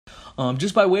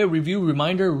Just by way of review,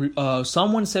 reminder,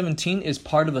 Psalm 117 is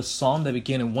part of a psalm that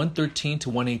began in 113 to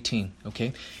 118.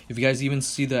 Okay, if you guys even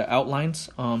see the outlines,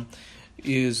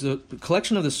 is a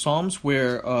collection of the psalms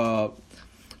where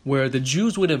the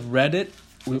Jews would have read it,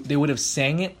 they would have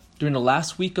sang it during the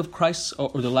last week of Christ,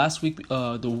 or the last week,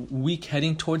 the week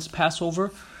heading towards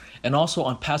Passover, and also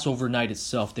on Passover night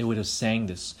itself, they would have sang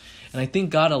this. And I think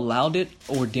God allowed it,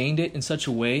 ordained it in such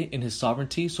a way in His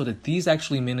sovereignty so that these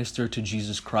actually minister to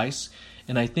Jesus Christ.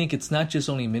 And I think it's not just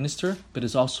only minister, but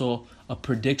it's also a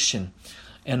prediction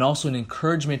and also an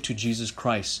encouragement to Jesus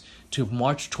Christ to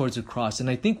march towards the cross. And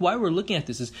I think why we're looking at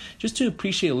this is just to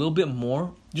appreciate a little bit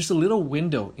more, just a little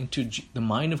window into the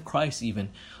mind of Christ even,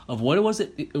 of what it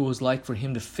was like for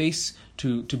Him to face,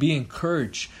 to be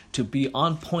encouraged, to be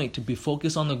on point, to be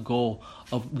focused on the goal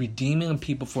of redeeming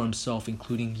people for Himself,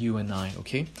 including you and I,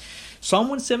 okay? Psalm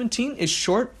 117 is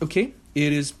short, okay?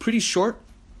 It is pretty short.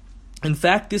 In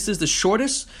fact, this is the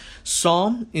shortest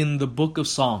psalm in the book of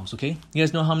Psalms, okay? You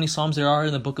guys know how many psalms there are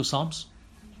in the book of Psalms?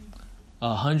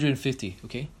 150,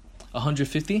 okay?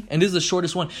 150. And this is the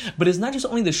shortest one. But it's not just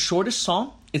only the shortest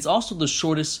psalm, it's also the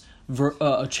shortest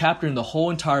chapter in the whole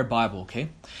entire Bible, okay?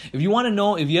 If you want to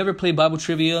know, if you ever play Bible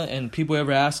trivia and people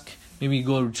ever ask, maybe you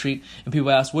go to a retreat and people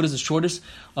ask, what is the shortest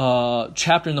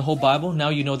chapter in the whole Bible? Now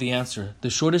you know the answer. The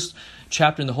shortest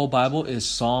chapter in the whole Bible is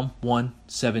Psalm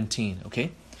 117, okay?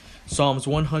 Psalms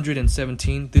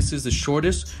 117. This is the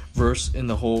shortest verse in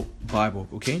the whole Bible,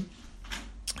 okay?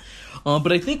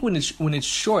 But I think when it's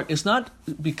short, it's not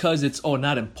because it's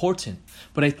not important.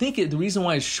 But I think the reason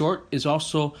why it's short is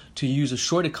also to use a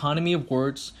short economy of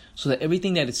words so that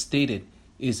everything that is stated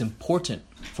is important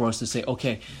for us to say,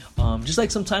 okay, just like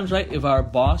sometimes, right, if our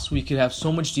boss, we could have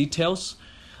so much details,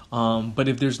 but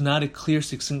if there's not a clear,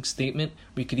 succinct statement,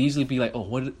 we could easily be like,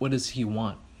 what does he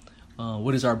want?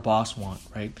 What does our boss want,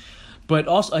 right? But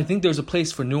also, I think there's a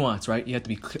place for nuance, right? You have to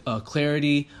be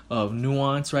clarity of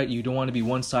nuance, right? You don't want to be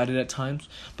one-sided at times.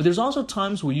 But there's also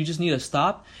times where you just need to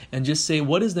stop and just say,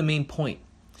 what is the main point?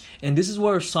 And this is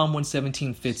where Psalm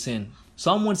 117 fits in.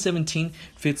 Psalm 117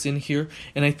 fits in here,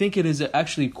 and I think it is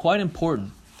actually quite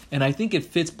important. And I think it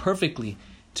fits perfectly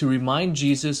to remind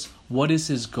Jesus what is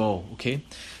His goal, okay?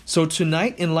 So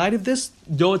tonight, in light of this,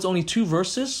 though it's only 2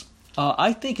 verses,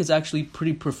 I think it's actually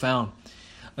pretty profound.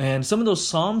 And some of those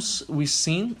psalms we've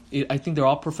seen, I think they're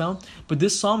all profound. But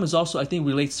this psalm is also, I think,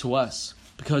 relates to us.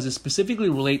 Because it specifically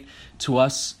relates to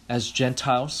us as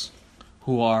Gentiles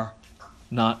who are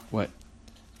not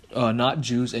not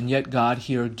Jews. And yet God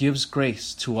here gives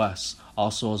grace to us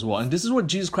also as well. And this is what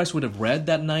Jesus Christ would have read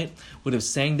that night, would have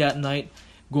sang that night.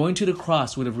 Going to the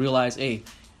cross would have realized, hey,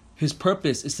 His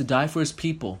purpose is to die for His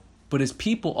people. But His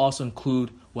people also include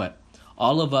what?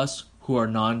 All of us who are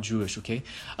non-Jewish, okay?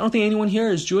 I don't think anyone here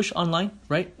is Jewish online,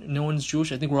 right? No one's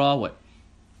Jewish. I think we're all, what?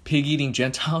 Pig-eating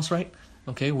Gentiles, right?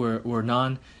 Okay, we're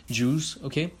non-Jews,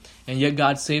 okay? And yet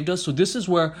God saved us. So this is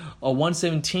where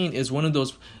 117 is one of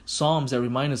those psalms that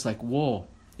remind us like, whoa,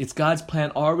 it's God's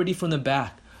plan already from the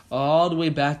back, all the way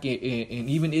back in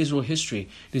even Israel history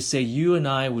to say you and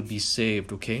I would be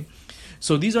saved, okay?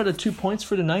 So these are the 2 points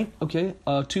for tonight, okay?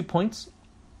 2 points.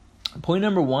 Point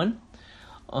number 1,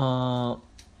 so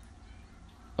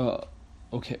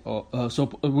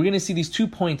we're going to see these 2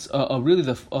 points really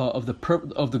of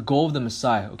the goal of the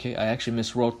Messiah. Okay, I actually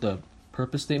miswrote the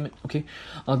purpose statement. Okay,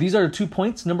 these are the 2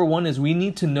 points. Number 1 is we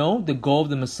need to know the goal of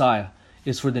the Messiah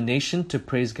is for the nation to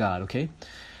praise God. Okay,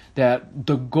 that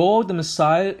the goal of the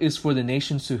Messiah is for the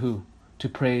nations to who? To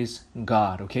praise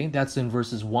God. Okay, that's in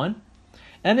verses 1.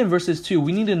 And in verses 2,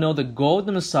 we need to know the goal of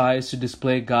the Messiah is to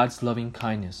display God's loving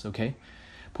kindness. Okay.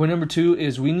 Point number 2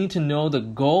 is we need to know the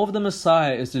goal of the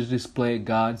Messiah is to display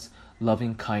God's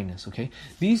loving kindness, okay?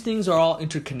 These things are all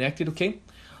interconnected, okay,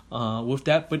 with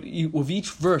that. But with each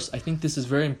verse, I think this is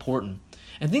very important.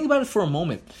 And think about it for a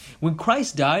moment. When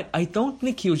Christ died, I don't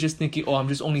think He was just thinking, I'm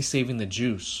just only saving the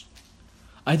Jews.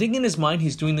 I think in His mind,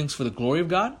 He's doing things for the glory of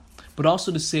God, but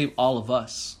also to save all of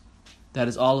us. That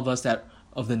is all of us that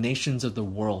of the nations of the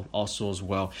world also as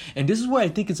well. And this is why I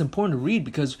think it's important to read,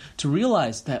 because to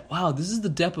realize that, wow, this is the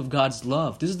depth of God's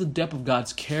love. This is the depth of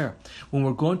God's care. When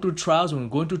we're going through trials, when we're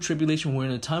going through tribulation, when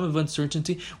we're in a time of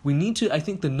uncertainty, we need to, I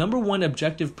think the number one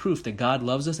objective proof that God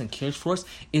loves us and cares for us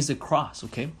is the cross,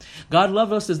 okay? God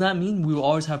loves us does not mean we will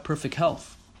always have perfect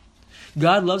health.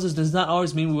 God loves us does not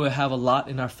always mean we will have a lot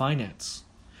in our finance.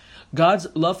 God's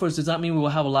love for us does not mean we will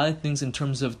have a lot of things in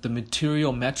terms of the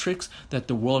material metrics that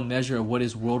the world measure of what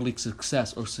is worldly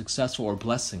success or successful or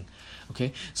blessing.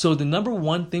 Okay, so the number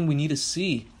one thing we need to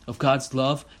see of God's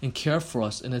love and care for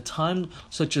us in a time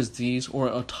such as these, or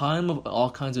a time of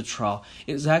all kinds of trial,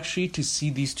 is actually to see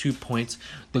these 2 points,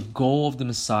 the goal of the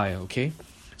Messiah. Okay,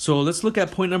 so let's look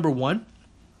at point number 1.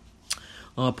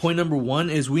 Point number 1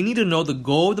 is we need to know the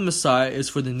goal of the Messiah is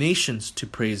for the nations to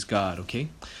praise God. Okay,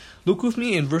 look with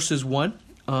me in verses 1.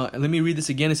 Let me read this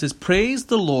again. It says, "Praise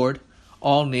the Lord,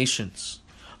 all nations.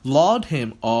 Laud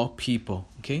him, all people."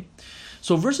 Okay,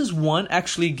 so verses 1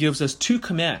 actually gives us 2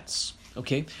 commands.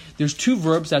 Okay, there's 2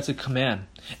 verbs that's a command.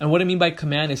 And what I mean by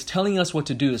command is telling us what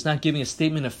to do. It's not giving a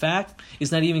statement of fact.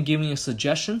 It's not even giving us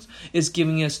suggestions. It's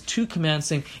giving us 2 commands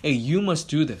saying, hey, you must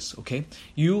do this, okay?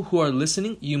 You who are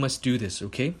listening, you must do this,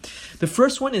 okay? The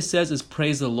first one it says is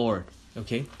praise the Lord,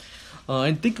 okay?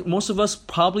 I think most of us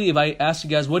probably, if I ask you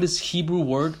guys, what is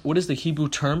the Hebrew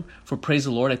term for praise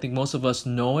the Lord? I think most of us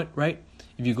know it, right?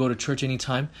 If you go to church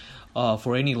anytime,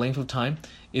 for any length of time,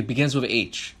 it begins with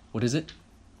H. What is it?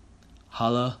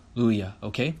 Hallelujah,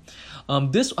 okay?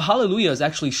 This hallelujah is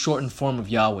actually shortened form of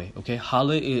Yahweh, okay?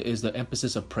 Hallel is the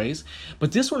emphasis of praise.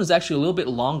 But this one is actually a little bit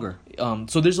longer.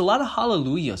 So there's a lot of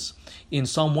hallelujahs in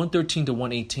Psalm 113 to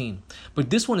 118. But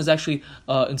this one is actually,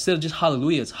 instead of just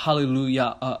hallelujah, it's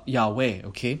hallelujah Yahweh,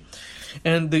 okay?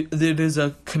 And it is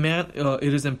a command,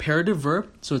 it is an imperative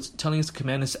verb, so it's telling us a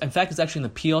command. In fact, it's actually in the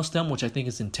PL stem, which I think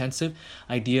is intensive.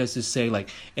 Idea is to say, like,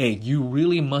 hey, you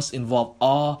really must involve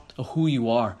all of who you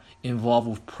are involved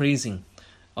with praising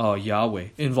Yahweh,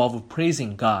 involved with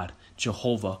praising God,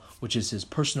 Jehovah, which is his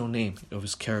personal name of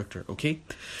his character, okay?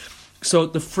 So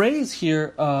the phrase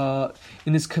here,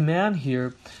 in his command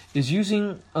here, is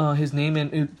using his name,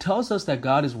 and it tells us that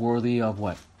God is worthy of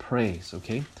what? Praise,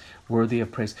 okay? Worthy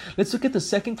of praise. Let's look at the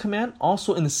second command,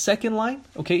 also in the second line,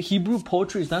 okay? Hebrew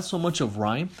poetry is not so much of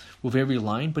rhyme with every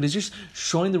line, but it's just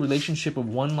showing the relationship of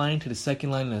one line to the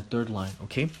second line and the third line,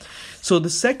 okay? So the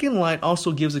second line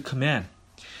also gives a command.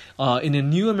 In the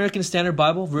New American Standard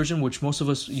Bible version, which most of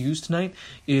us use tonight,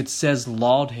 it says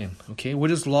laud him, okay? What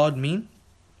does laud mean?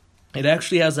 It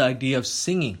actually has the idea of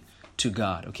singing to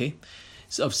God, okay?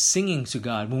 Of singing to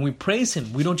God. When we praise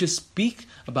him, we don't just speak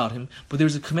about him, but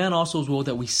there's a command also as well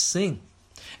that we sing.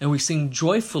 And we sing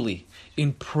joyfully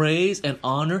in praise and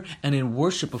honor and in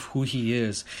worship of who he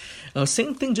is.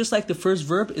 Same thing, just like the first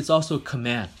verb, it's also a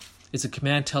command. It's a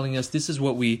command telling us this is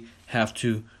what we have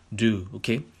to do,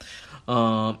 okay?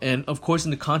 And of course,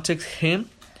 in the context, him,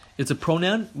 it's a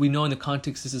pronoun. We know in the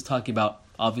context this is talking about,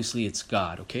 obviously, it's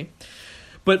God, okay?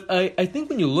 But I think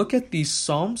when you look at these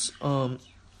Psalms,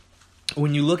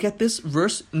 when you look at this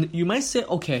verse, you might say,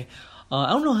 okay, I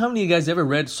don't know how many of you guys ever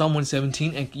read Psalm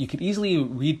 117, and you could easily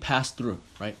read past through,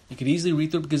 right? You could easily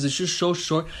read through because it's just so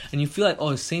short, and you feel like, oh,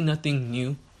 it's saying nothing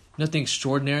new, nothing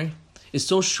extraordinary. It's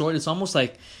so short, it's almost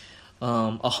like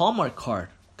a Hallmark card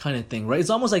kind of thing, right? It's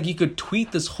almost like you could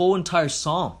tweet this whole entire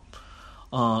Psalm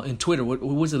in Twitter. What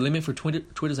was the limit for Twitter?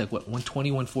 Twitter's like, what,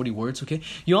 120, 140 words, okay?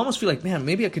 You almost feel like, man,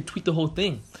 maybe I could tweet the whole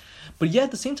thing. But yet,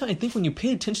 at the same time, I think when you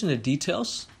pay attention to the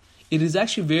details, it is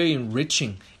actually very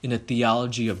enriching in a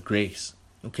theology of grace,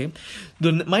 okay?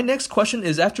 My next question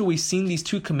is, after we've seen these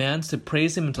 2 commands to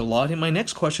praise him and to laud him, my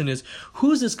next question is,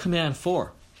 who is this command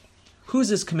for? Who is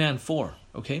this command for,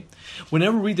 okay?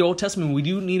 Whenever we read the Old Testament, we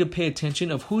do need to pay attention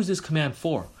of who is this command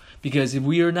for. Because if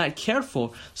we are not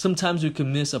careful, sometimes we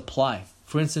can misapply.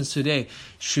 For instance, today,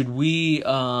 should we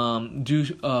do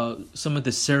some of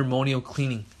the ceremonial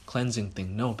cleansing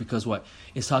thing? No, because what?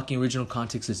 It's talking original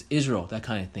context is Israel, that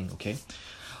kind of thing, okay?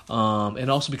 And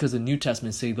also because the New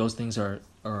Testament say those things are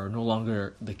no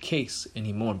longer the case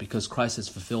anymore because Christ has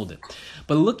fulfilled it.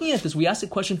 But looking at this, we ask the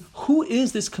question, who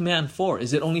is this command for?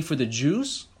 Is it only for the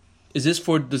Jews? Is this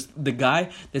for the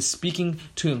guy that's speaking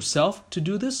to himself to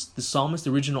do this? The psalmist,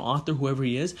 the original author, whoever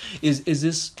he is? Is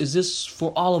this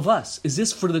for all of us? Is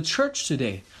this for the church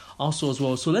today also as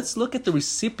well? So let's look at the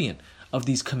recipient of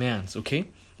these commands, okay?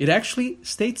 It actually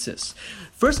states this.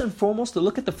 First and foremost, to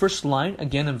look at the first line,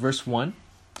 again in verse 1.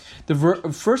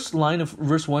 The first line of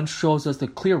verse 1 shows us the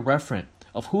clear referent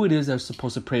of who it is that's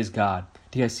supposed to praise God.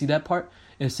 Do you guys see that part?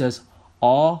 It says,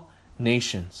 all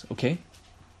nations, okay?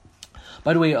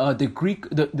 By the way,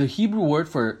 the Hebrew word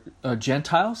for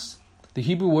Gentiles, the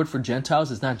Hebrew word for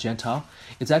Gentiles is not Gentile.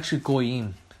 It's actually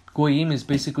Goyim. Goyim is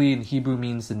basically in Hebrew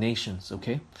means the nations,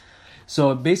 okay?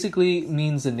 So it basically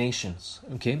means the nations,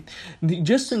 okay?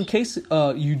 Just in case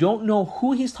you don't know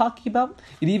who he's talking about,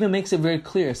 it even makes it very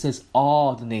clear. It says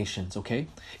all the nations, okay?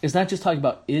 It's not just talking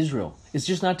about Israel. It's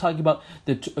just not talking about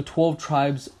the 12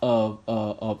 tribes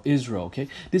of Israel, okay?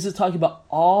 This is talking about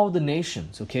all the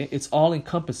nations, okay? It's all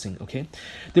encompassing, okay?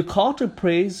 The call to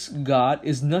praise God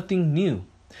is nothing new.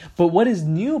 But what is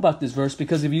new about this verse,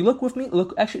 because if you look with me,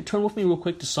 actually turn with me real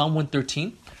quick to Psalm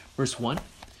 113, verse 1.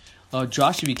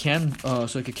 Josh, if you can,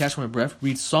 so I can catch my breath,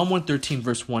 read Psalm 113,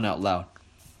 verse 1 out loud.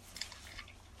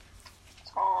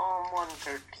 Psalm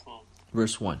 113.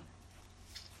 Verse 1.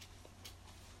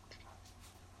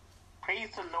 Praise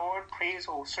the Lord, praise,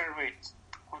 O servants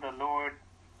of the Lord.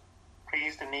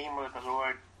 Praise the name of the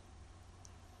Lord.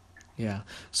 Yeah.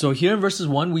 So here in verses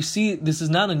 1, we see this is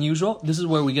not unusual. This is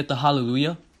where we get the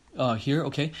hallelujah here,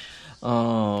 okay?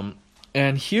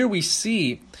 And here we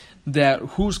see that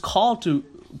who's called to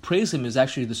praise him is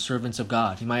actually the servants of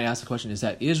God. You might ask the question, is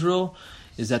that Israel?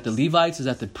 Is that the Levites? Is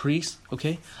that the priests?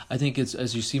 Okay. I think it's,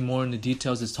 as you see more in the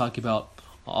details, it's talking about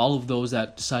all of those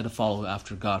that decide to follow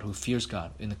after God, who fears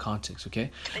God in the context,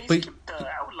 okay? Can I But skip the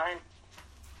outline?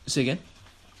 say again?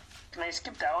 Can I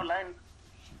skip the outline?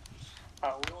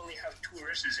 We only have 2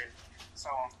 verses in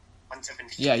Psalm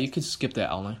 117. Yeah, you could skip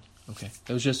that outline. Okay.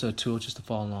 It was just a tool just to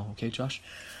follow along. Okay, Josh?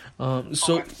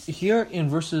 So Okay. here in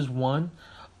verses 1,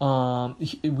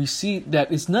 we see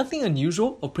that it's nothing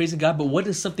unusual of praising God, but what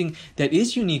is something that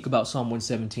is unique about Psalm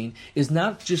 117 is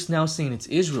not just now saying it's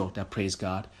Israel that praise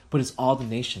God, but it's all the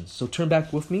nations. So turn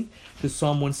back with me to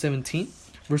Psalm 117,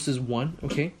 verses 1,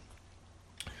 okay?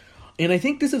 And I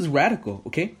think this is radical,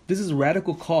 okay? This is a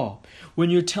radical call. When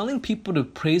you're telling people to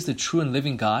praise the true and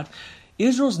living God,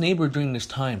 Israel's neighbor during this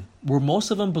time, were most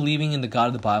of them believing in the God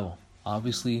of the Bible?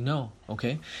 Obviously, no,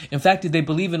 okay? In fact, did they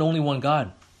believe in only one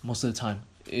God most of the time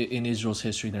in Israel's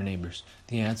history, their neighbors?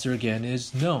 The answer again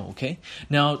is no, okay?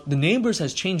 Now, the neighbors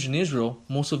has changed in Israel.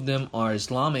 Most of them are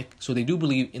Islamic, so they do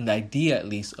believe in the idea, at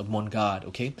least, of one God,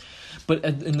 okay? But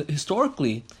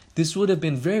historically, this would have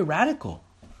been very radical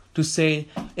to say,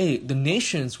 hey, the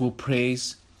nations will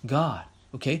praise God,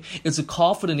 okay? It's a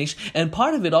call for the nation. And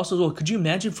part of it also, well, could you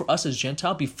imagine for us as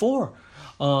Gentile, before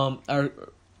our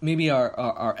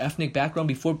ethnic background,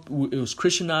 before it was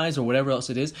Christianized or whatever else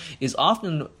it is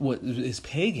often what is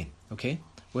pagan, okay?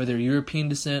 Whether European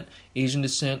descent, Asian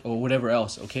descent, or whatever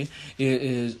else, okay?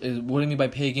 What I mean by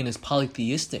pagan is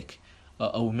polytheistic,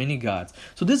 of many gods.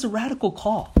 So this is a radical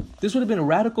call. This would have been a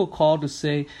radical call to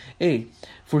say, hey,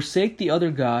 forsake the other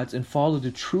gods and follow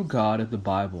the true God of the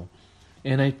Bible.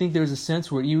 And I think there's a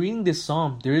sense where you're reading this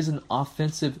psalm, there is an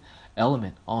offensive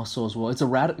element also as well. It's a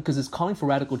radical, because it's calling for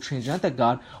radical change. Not that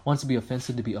God wants to be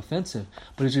offensive,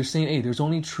 but it's just saying, hey,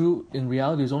 in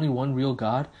reality, there's only one real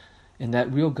God, and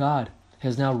that real God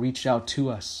has now reached out to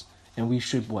us, and we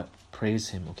should praise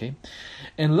him, okay?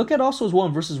 And look at also as well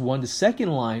in verses 1, the second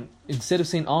line, instead of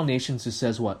saying all nations, it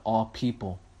says all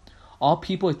people. All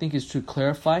people, I think, is to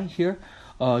clarify here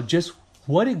just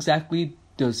what exactly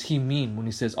does he mean when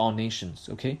he says all nations,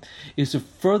 okay? Is to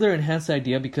further enhance the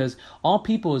idea, because all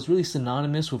people is really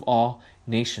synonymous with all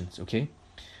nations, okay?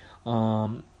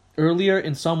 Earlier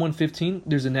in Psalm 115,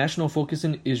 there's a national focus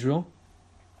in Israel.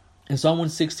 In Psalm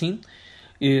 116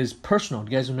 is personal.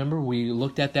 Do you guys remember? We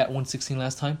looked at that 116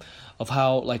 last time, of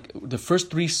how the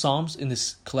first 3 Psalms in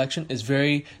this collection is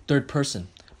very third person.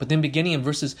 But then beginning in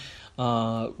verses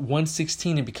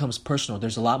 116, it becomes personal.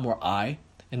 There's a lot more I.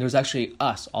 And there's actually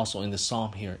us also in the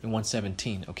psalm here in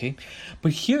 117, okay?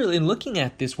 But here, in looking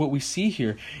at this, what we see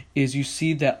here is you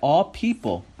see that all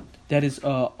people, that is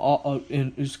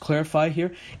clarified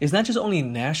here, is not just only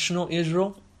national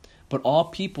Israel, but all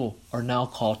people are now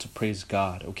called to praise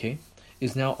God, okay?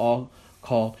 Is now all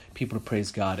called people to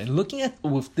praise God. And looking at,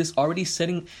 with this already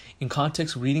setting in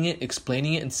context, reading it,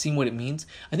 explaining it, and seeing what it means,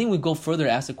 I think we go further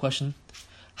to ask the question,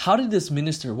 how did this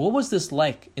minister, what was this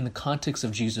like in the context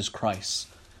of Jesus Christ?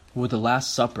 With the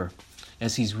Last Supper,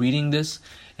 as he's reading this,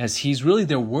 as he's really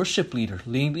their worship leader,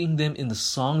 leading them in the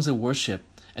songs of worship.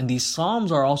 And these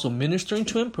psalms are also ministering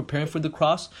to him, preparing for the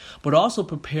cross, but also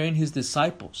preparing his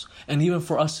disciples, and even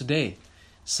for us today,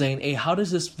 saying, hey, how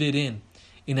does this fit in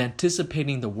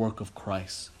anticipating the work of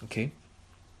Christ? Okay.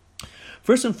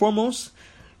 First and foremost,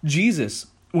 Jesus.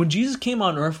 When Jesus came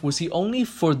on earth, was he only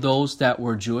for those that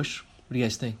were Jewish? What do you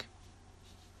guys think?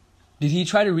 Did he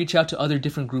try to reach out to other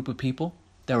different group of people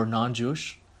that were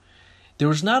non-Jewish? There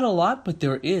was not a lot, but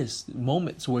there is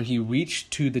moments where he reached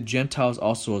to the Gentiles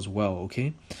also as well,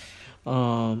 okay?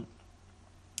 Turn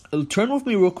with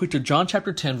me real quick to John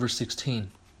chapter 10, verse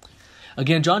 16.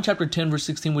 Again, John chapter 10, verse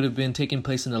 16 would have been taking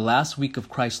place in the last week of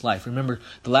Christ's life. Remember,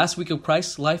 the last week of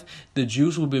Christ's life, the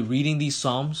Jews would be reading these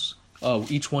Psalms,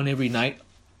 each one every night,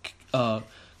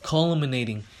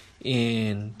 culminating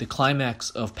in the climax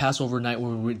of Passover night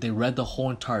where they read the whole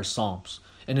entire Psalms.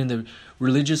 And then the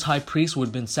religious high priest would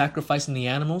have been sacrificing the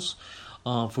animals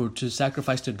to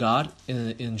sacrifice to God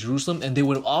in Jerusalem. And they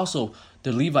would have also,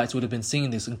 the Levites would have been singing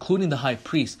this, including the high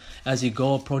priest, as he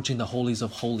go approaching the holies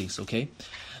of holies, okay?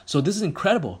 So this is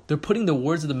incredible. They're putting the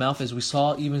words of the mouth, as we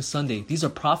saw even Sunday. These are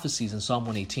prophecies in Psalm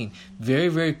 118. Very,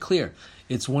 very clear.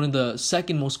 It's one of the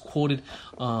second most quoted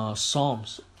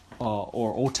Psalms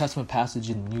or Old Testament passage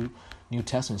in the New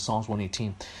Testament, Psalms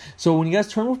 118. So when you guys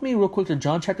turn with me real quick to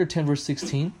John chapter 10, verse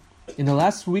 16. In the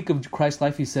last week of Christ's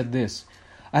life, he said this,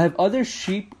 I have other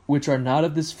sheep which are not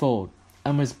of this fold.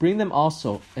 I must bring them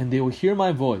also, and they will hear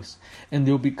my voice, and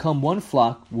they will become one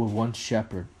flock with one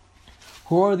shepherd.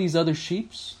 Who are these other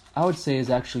sheep? I would say is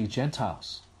actually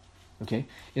Gentiles. Okay?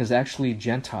 It is actually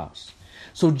Gentiles.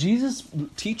 So Jesus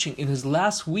teaching in his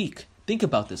last week, think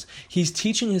about this. He's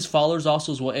teaching his followers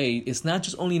also as well, hey, it's not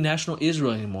just only national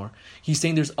Israel anymore. He's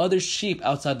saying there's other sheep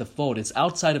outside the fold. It's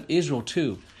outside of Israel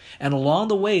too. And along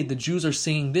the way, the Jews are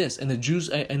saying this. And the Jews,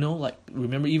 I know, like,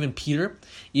 remember even Peter,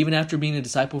 even after being a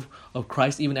disciple of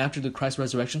Christ, even after the Christ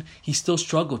resurrection, he still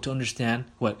struggled to understand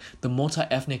what? The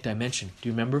multi-ethnic dimension. Do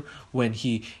you remember when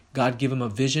God gave him a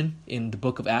vision in the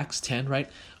book of Acts 10, right?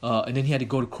 And then he had to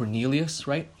go to Cornelius,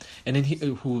 right? And then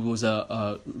who was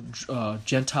a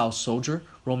Gentile soldier,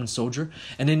 Roman soldier.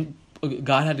 And then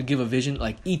God had to give a vision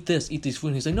like, eat this food.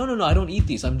 And he's like, no, I don't eat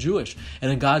these. I'm Jewish.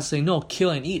 And then God's saying, no, kill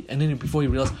and eat. And then before he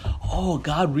realized, oh,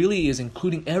 God really is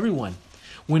including everyone.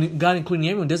 When God including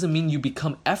everyone doesn't mean you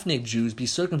become ethnic Jews, be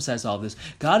circumcised, all this.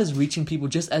 God is reaching people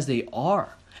just as they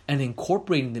are and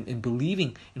incorporating them and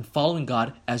believing and following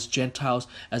God as Gentiles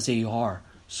as they are,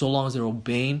 so long as they're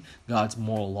obeying God's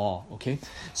moral law. Okay?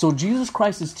 So Jesus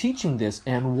Christ is teaching this,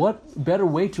 and what better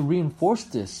way to reinforce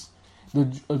this?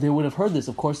 They would have heard this.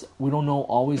 Of course, we don't know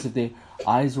always if their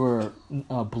eyes were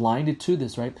blinded to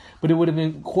this, right? But it would have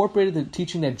incorporated the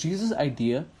teaching that Jesus'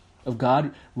 idea of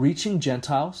God reaching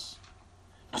Gentiles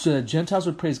so that Gentiles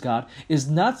would praise God is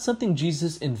not something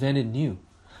Jesus invented new,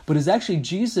 but is actually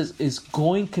Jesus is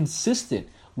going consistent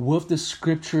with the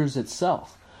scriptures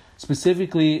itself.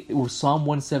 Specifically, with Psalm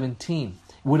 117.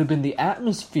 It would have been the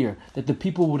atmosphere that the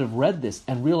people would have read this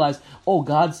and realized, oh,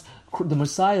 the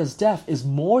Messiah's death is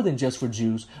more than just for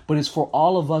Jews, but it's for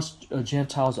all of us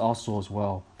Gentiles also as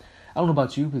well. I don't know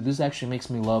about you, but this actually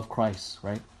makes me love Christ,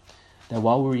 right? That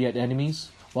while we're yet enemies,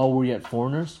 while we're yet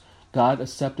foreigners, God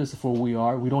accepts us for who we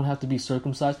are. We don't have to be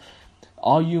circumcised.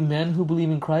 All you men who believe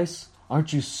in Christ,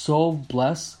 aren't you so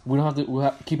blessed? We have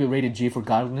to keep it rated G for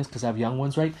godliness because I have young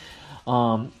ones, right?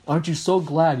 Aren't you so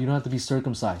glad you don't have to be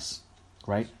circumcised,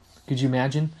 right? Could you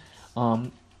imagine?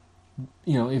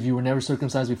 If you were never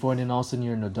circumcised before and then all of a sudden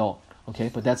you're an adult, okay?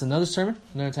 But that's another sermon,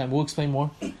 another time. We'll explain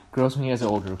more. Girls, when you guys are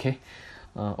older, okay?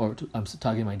 I'm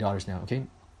talking to my daughters now, okay?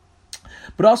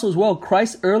 But also as well,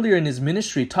 Christ earlier in his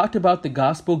ministry talked about the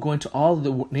gospel going to all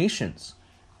the nations.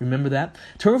 Remember that?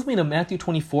 Turn with me to Matthew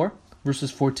 24,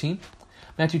 verses 14.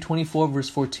 Matthew 24, verse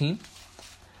 14.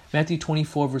 Matthew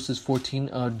 24, verses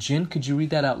 14. Jin, could you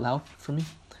read that out loud for me?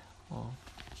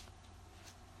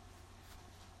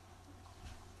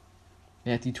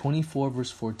 Matthew 24,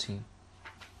 verse 14.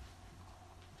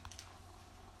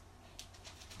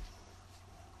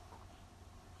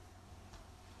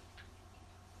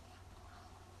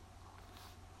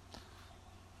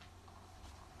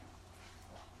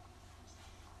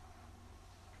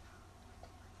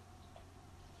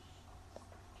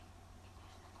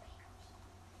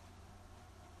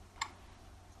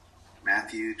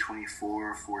 Matthew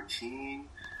 24:14.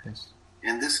 Yes.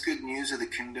 And this good news of the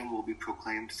kingdom will be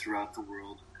proclaimed throughout the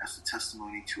world as a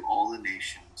testimony to all the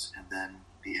nations, and then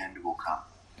the end will come.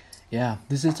 Yeah,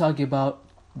 this is talking about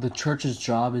the church's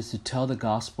job is to tell the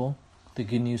gospel, the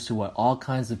good news to all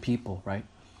kinds of people, right?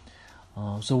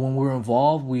 So when we're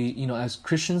involved, we, as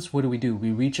Christians, what do?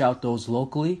 We reach out those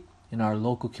locally in our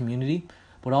local community,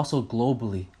 but also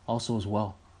globally, also as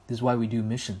well. This is why we do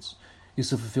missions, is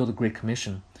to fulfill the Great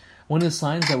Commission. One of the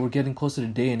signs that we're getting closer to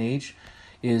day and age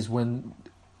is when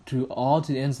to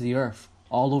the ends of the earth,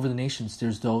 all over the nations,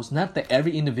 there's those, not that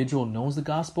every individual knows the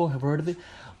gospel, have heard of it,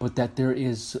 but that there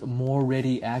is more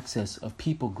ready access of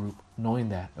people group knowing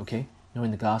that, okay?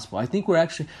 Knowing the gospel. I think we're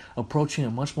actually approaching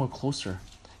it much more closer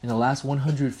in the last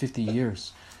 150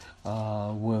 years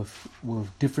with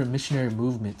different missionary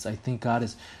movements. I think God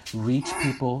has reached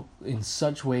people in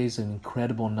such ways in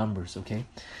incredible numbers, okay?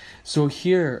 So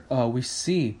here we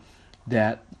see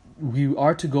that we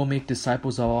are to go make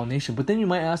disciples of all nations. But then you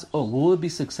might ask, oh, will it be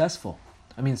successful?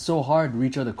 I mean, it's so hard to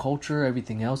reach other culture,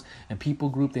 everything else, and people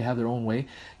group, they have their own way.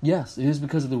 Yes, it is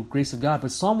because of the grace of God.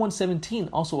 But Psalm 117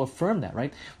 also affirmed that,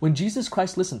 right? When Jesus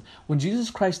Christ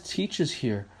teaches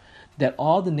here that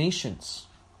all the nations,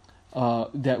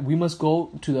 that we must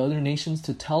go to the other nations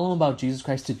to tell them about Jesus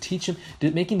Christ, to teach them.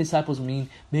 Making disciples mean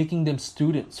making them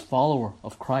students, follower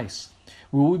of Christ.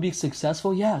 Will we be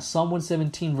successful? Yeah, Psalm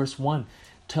 117 verse 1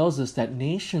 tells us that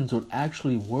nations would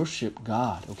actually worship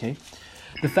God, okay?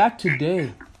 The fact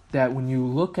today that when you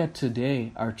look at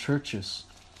today, our churches,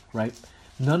 right?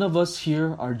 None of us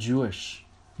here are Jewish.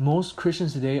 Most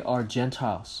Christians today are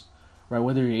Gentiles, right?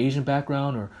 Whether you're Asian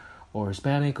background or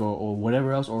Hispanic or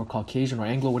whatever else, or Caucasian or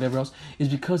Anglo, whatever else, is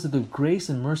because of the grace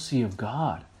and mercy of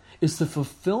God. It's the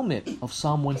fulfillment of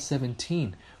Psalm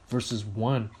 117 verses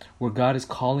 1, where God is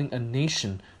calling a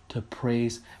nation to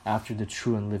praise after the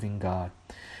true and living God.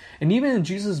 And even in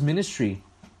Jesus' ministry,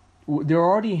 there are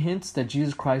already hints that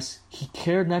Jesus Christ, he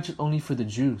cared not just only for the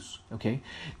Jews, okay?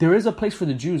 There is a place for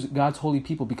the Jews, God's holy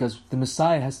people, because the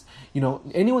Messiah has,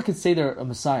 anyone could say they're a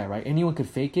Messiah, right? Anyone could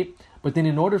fake it, but then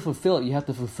in order to fulfill it, you have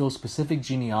to fulfill specific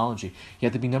genealogy. You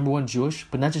have to be number one Jewish,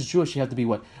 but not just Jewish, you have to be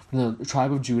what? From the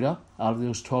tribe of Judah, out of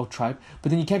those 12 tribes.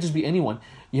 But then you can't just be anyone.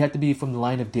 You have to be from the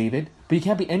line of David, but you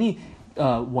can't be any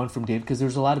one from David, because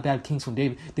there's a lot of bad kings from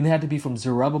David. Then it had to be from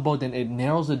Zerubbabel, then it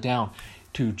narrows it down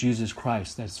to Jesus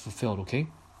Christ that's fulfilled, okay?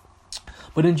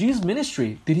 But in Jesus'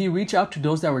 ministry, did he reach out to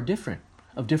those that were different,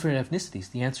 of different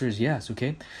ethnicities? The answer is yes,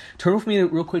 okay? Turn with me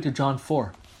real quick to John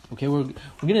 4. Okay, we're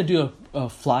going to do a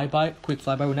quick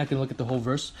flyby. We're not going to look at the whole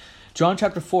verse. John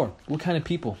chapter 4. What kind of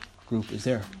people group is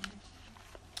there?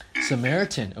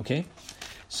 Samaritan, okay?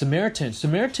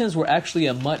 Samaritans were actually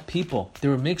a mutt people. They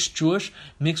were mixed Jewish,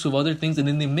 mixed with other things, and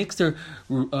then they mixed their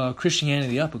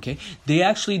Christianity up, okay? They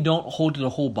actually don't hold to the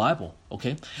whole Bible,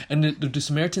 okay? And the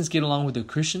Samaritans get along with the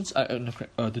Christians,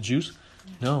 the Jews?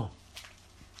 No.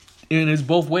 And it's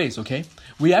both ways, okay?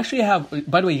 We actually have,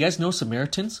 by the way, you guys know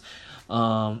Samaritans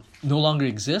no longer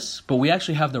exists, but we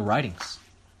actually have the writings,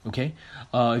 okay?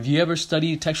 If you ever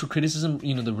study textual criticism,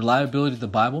 the reliability of the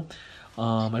Bible,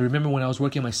 I remember when I was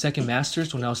working on my second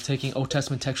master's, when I was taking Old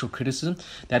Testament textual criticism,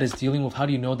 that is dealing with how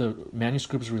do you know the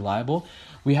manuscript is reliable,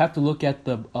 we have to look at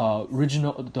the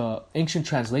the ancient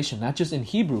translation, not just in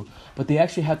Hebrew, but they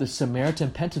actually have the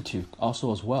Samaritan Pentateuch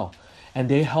also as well. And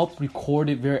they help record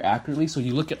it very accurately. So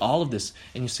you look at all of this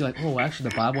and you see actually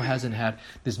the Bible hasn't had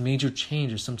this major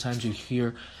change. Or sometimes you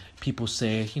hear people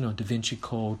say, Da Vinci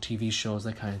Code, TV shows,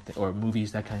 that kind of thing, or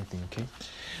movies, that kind of thing, okay?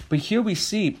 But here we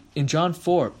see in John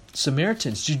 4,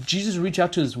 Samaritans. Did Jesus reach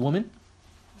out to this woman?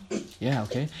 Yeah,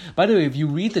 okay. By the way, if you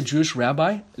read the Jewish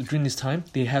rabbi during this time,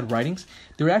 they had writings.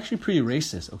 They were actually pretty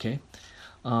racist, okay?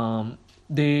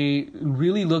 They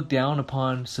really look down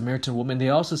upon Samaritan women. They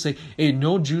also say, hey,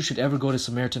 no Jew should ever go to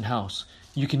Samaritan house.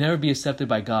 You can never be accepted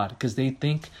by God, because they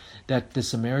think that the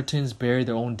Samaritans bury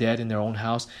their own dead in their own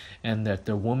house, and that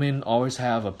the women always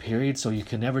have a period, so you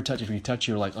can never touch. If you touch,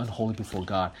 you're like unholy before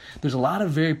God. There's a lot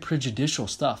of very prejudicial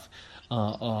stuff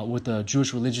with the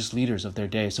Jewish religious leaders of their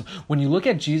day. So when you look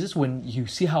at Jesus, when you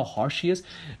see how harsh he is,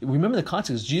 remember the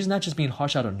context. Jesus is not just being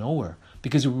harsh out of nowhere,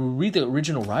 because if we read the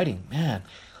original writing, man,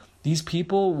 these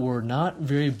people were not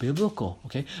very biblical,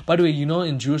 okay? By the way,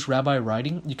 in Jewish rabbi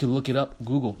writing, you could look it up,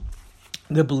 Google.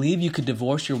 They believe you could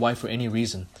divorce your wife for any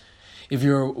reason. If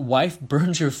your wife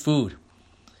burns your food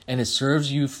and it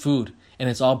serves you food and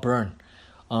it's all burned,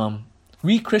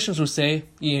 we Christians will say,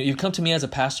 you come to me as a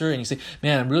pastor and you say,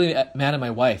 man, I'm really mad at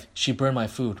my wife. She burned my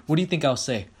food. What do you think I'll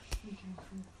say?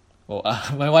 Well,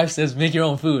 my wife says, make your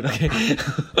own food, okay?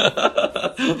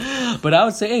 But I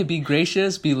would say, hey, be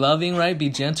gracious, be loving, right? Be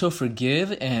gentle,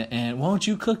 forgive, and why don't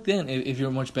you cook then if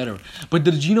you're much better? But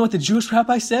did you know what the Jewish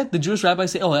rabbi said? The Jewish rabbi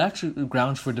said, it actually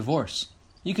grounds for divorce.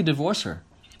 You could divorce her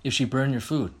if she burned your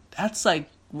food. That's like,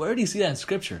 where do you see that in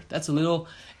Scripture? That's a little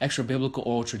extra biblical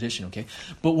oral tradition, okay?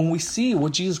 But when we see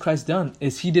what Jesus Christ done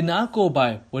is he did not go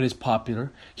by what is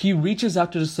popular. He reaches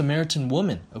out to the Samaritan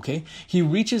woman, okay? He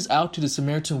reaches out to the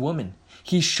Samaritan woman.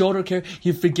 He showed her care.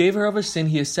 He forgave her of her sin.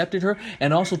 He accepted her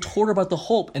and also told her about the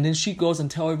hope. And then she goes and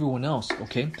tells everyone else,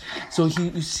 okay? So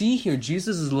you see here,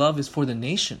 Jesus' love is for the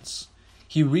nations.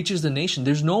 He reaches the nation.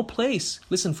 There's no place,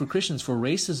 listen, for Christians, for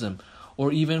racism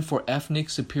or even for ethnic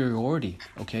superiority,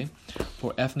 okay?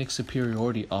 For ethnic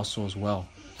superiority also as well.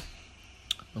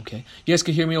 Okay. You guys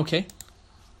can hear me okay?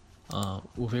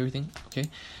 With everything? Okay.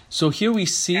 So here we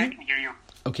see... I can hear you.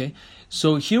 Okay.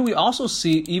 So here we also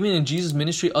see, even in Jesus'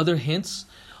 ministry, other hints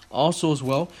also as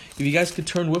well. If you guys could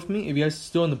turn with me, if you guys are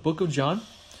still in the book of John,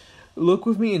 look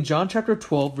with me in John chapter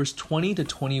 12, verse 20 to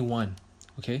 21.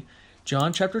 Okay,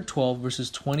 John chapter 12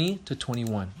 verses 20 to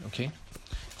 21. Okay,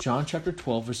 John chapter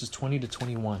 12 verses 20 to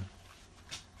 21.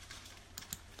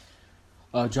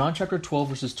 John chapter 12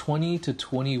 verses 20 to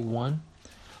 21.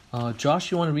 Josh,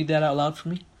 you want to read that out loud for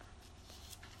me?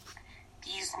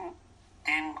 These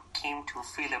then came to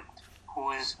Philip, who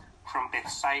was from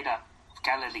Bethsaida of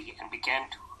Galilee, and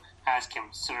began to ask him,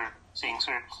 saying,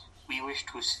 Sir, we wish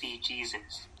to see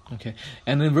Jesus. Okay,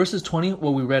 and in verses 20,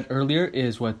 what we read earlier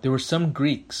is what? There were some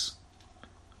Greeks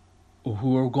who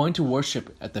were going to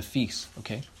worship at the feast,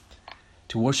 okay?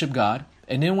 To worship God.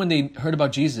 And then when they heard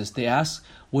about Jesus, they asked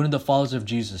one of the followers of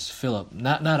Jesus, Philip,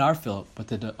 not our Philip, but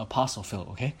the apostle Philip,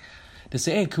 okay? They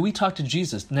say, hey, could we talk to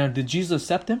Jesus? Now, did Jesus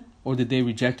accept him or did they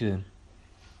reject him?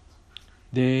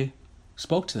 They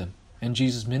spoke to them and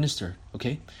Jesus ministered,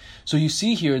 okay? So you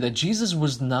see here that Jesus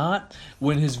was not,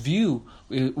 when his view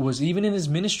was, even in his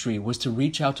ministry, was to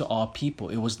reach out to all people.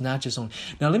 It was not just only.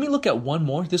 Now, let me look at one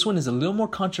more. This one is a little more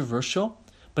controversial,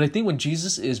 but I think when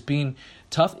Jesus is being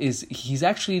tough is he's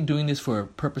actually doing this for a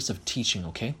purpose of teaching,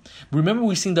 okay? Remember,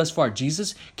 we've seen thus far,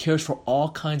 Jesus cares for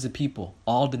all kinds of people,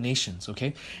 all the nations,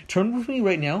 okay? Turn with me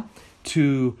right now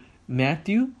to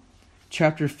Matthew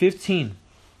chapter 15,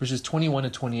 verses 21 to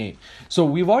 28. So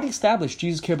we've already established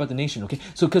Jesus cared about the nation, okay?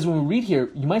 So because when we read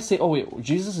here, you might say, oh wait,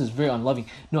 Jesus is very unloving.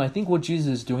 No, I think what Jesus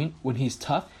is doing when he's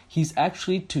tough, he's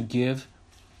actually trying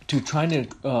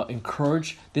to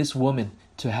encourage this woman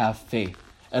to have faith.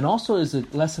 And also is a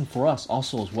lesson for us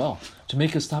also as well, to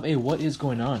make us stop, hey, what is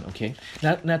going on, okay?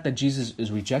 Not that Jesus is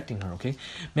rejecting her, okay?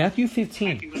 Matthew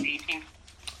 15,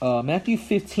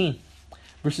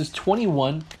 verses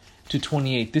 21 to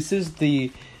 28. This is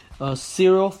the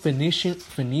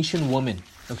Syro-Phoenician woman,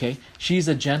 okay? She's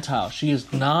a Gentile. She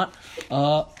is not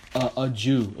a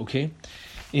Jew, okay?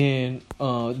 In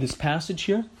this passage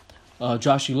here,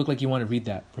 Josh, you look like you want to read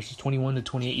that. Verses 21 to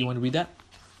 28, you want to read that?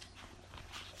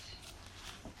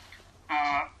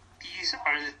 These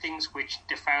are the things which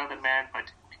defile the man,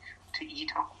 but to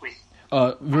eat with.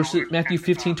 Matthew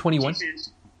 15, 21.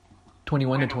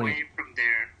 21 to 28. Away from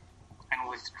there and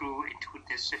withdrew into the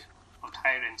district of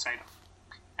Tyre and Sidon.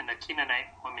 And a Canaanite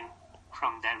woman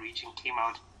from that region came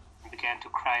out and began to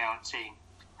cry out, saying,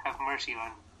 Have mercy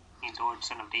on me, Lord,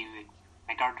 Son of David.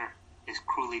 My daughter is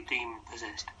cruelly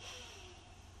demon-possessed.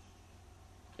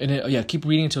 And then, keep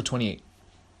reading until 28.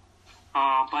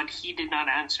 But he did not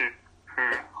answer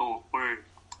her whole word.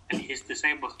 And his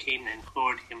disciples came and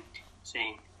implored him,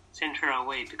 saying, Send her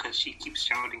away, because she keeps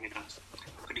shouting at us.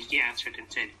 But he answered and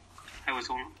said, I was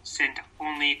sent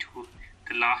only to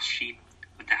the lost sheep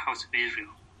of the house of Israel.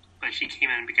 But she came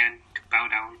and began to bow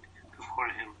down before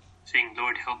him, saying,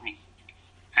 Lord, help me.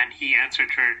 And he answered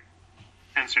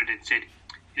and said, It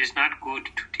is not good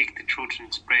to take the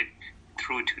children's bread and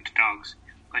throw it to the dogs.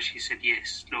 But she said,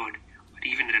 Yes, Lord, but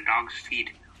even the dogs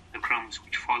feed the crumbs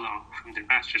which fall off from their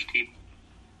master's table.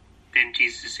 Then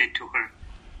Jesus said to her,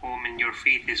 Woman, your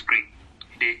faith is great.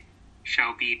 It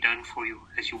shall be done for you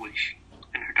as you wish.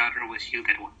 And her daughter was healed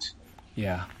at once.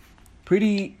 Yeah.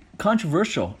 Pretty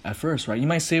controversial at first, right? You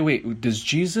might say, wait, does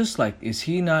Jesus, is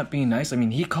he not being nice? I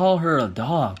mean, he called her a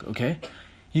dog, okay?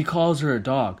 He calls her a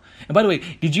dog. And by the way,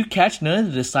 did you catch none of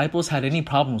the disciples had any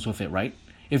problems with it, right?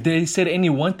 If they said any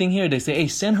one thing here, they say, hey,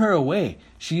 send her away.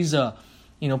 She's a,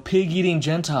 pig-eating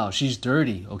Gentile. She's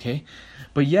dirty, okay?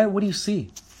 But yet, what do you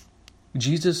see?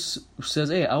 Jesus says,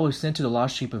 hey, I was sent to the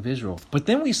lost sheep of Israel. But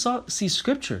then we see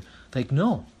scripture,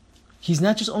 no. He's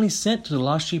not just only sent to the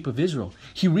lost sheep of Israel.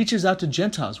 He reaches out to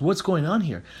Gentiles. What's going on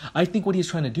here? I think what he's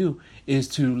trying to do is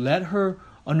to let her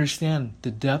understand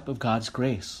the depth of God's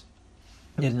grace.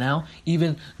 And now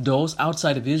even those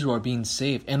outside of Israel are being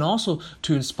saved. And also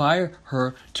to inspire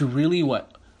her to really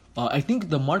I think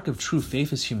the mark of true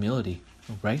faith is humility,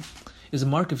 right? Is a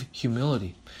mark of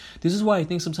humility. This is why I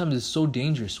think sometimes it's so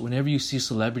dangerous whenever you see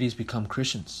celebrities become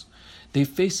Christians. They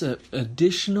face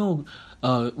additional...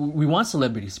 we want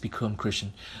celebrities to become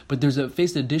Christian, but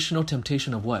face the additional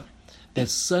temptation of what? That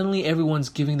suddenly everyone's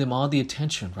giving them all the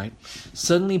attention, right?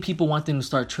 Suddenly people want them to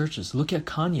start churches. Look at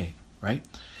Kanye, right?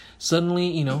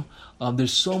 Suddenly,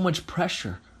 there's so much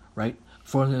pressure, right?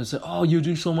 For them to say, oh, you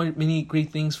do so many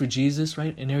great things for Jesus,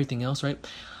 right? And everything else, right?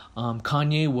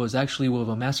 Kanye was actually with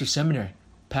a Master's Seminary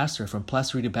pastor from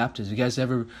Placer Rita Baptist. You guys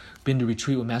ever been to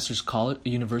retreat with Master's College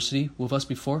University with us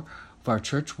before? Of our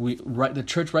church, the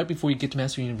church right before you get to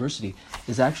Master University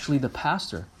is actually the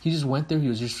pastor. He just went there. He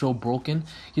was just so broken.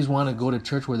 He just wanted to go to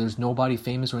church where there's nobody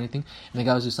famous or anything. And the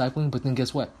guy was discipling. But then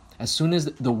guess what? As soon as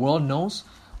the world knows,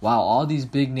 wow, all these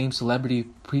big name celebrity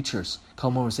preachers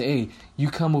come over and say, hey,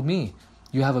 you come with me.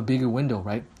 You have a bigger window,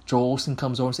 right? Joel Olsen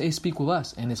comes over and says, hey, speak with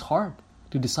us. And it's hard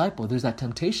to disciple. There's that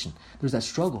temptation. There's that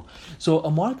struggle. So a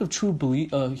mark of true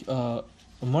belief, a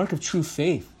mark of true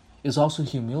faith is also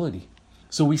humility.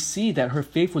 So we see that her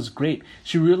faith was great.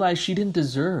 She realized she didn't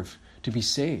deserve to be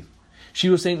saved. She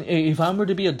was saying, hey, if I were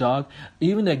to be a dog,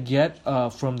 even to get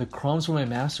from the crumbs from my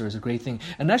master is a great thing.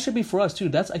 And that should be for us too.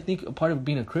 That's, I think, a part of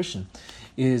being a Christian,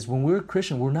 is when we're a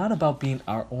Christian, we're not about being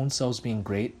our own selves being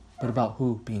great, but about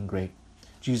who being great?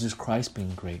 Jesus Christ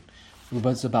being great. But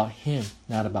it's about Him,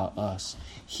 not about us.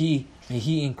 May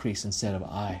He increase instead of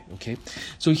I. Okay?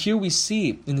 So here we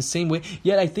see in the same way,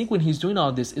 yet I think when He's doing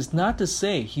all this, it's not to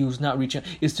say He was not reaching,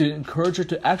 it's to encourage her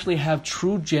to actually have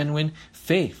true, genuine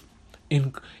faith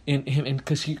in Him, and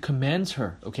because He commands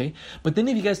her. Okay? But then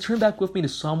if you guys turn back with me to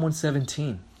Psalm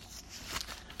 117.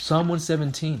 Psalm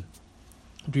 117.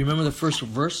 Do you remember the first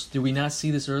verse? Did we not see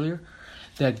this earlier?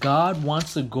 That God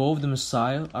wants the goal of the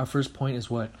Messiah. Our first point is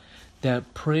what?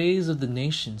 That praise of the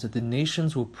nations, that the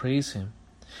nations will praise Him.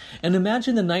 And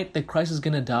imagine the night that Christ is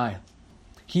going to die.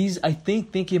 He's, I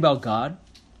think, thinking about God,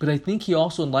 but I think He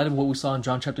also, in light of what we saw in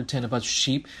John chapter 10 about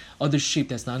sheep, other sheep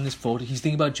that's not in this fold, He's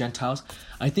thinking about Gentiles.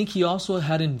 I think He also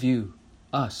had in view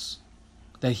us,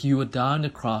 that He would die on the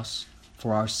cross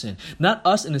for our sin. Not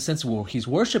us in the sense where He's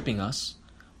worshiping us,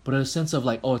 but in a sense of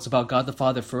like, oh, it's about God the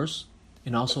Father first,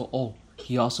 and also, oh,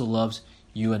 He also loves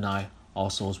you and I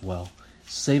also as well,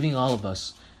 saving all of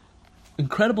us.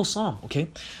 Incredible psalm, okay?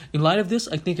 In light of this,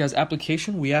 I think as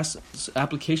application, we ask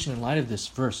application in light of this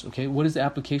verse, okay? What is the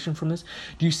application from this?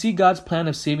 Do you see God's plan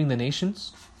of saving the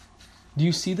nations? Do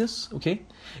you see this, okay?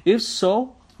 If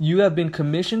so, you have been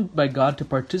commissioned by God to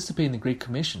participate in the Great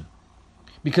Commission.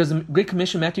 Because the Great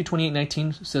Commission, Matthew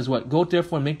 28:19 says what? Go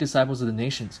therefore and make disciples of the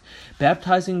nations,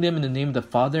 baptizing them in the name of the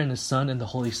Father and the Son and the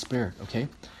Holy Spirit, okay?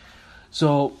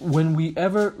 So we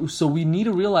need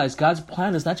to realize God's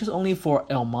plan is not just only for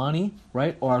El Monte,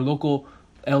 right, or our local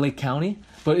LA County,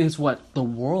 but it's what? The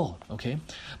world, okay?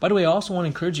 By the way, I also want to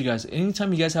encourage you guys,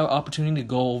 anytime you guys have an opportunity to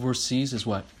go overseas is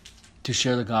what? To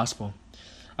share the gospel.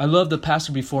 I love the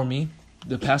pastor before me,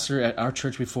 the pastor at our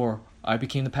church before I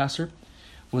became the pastor,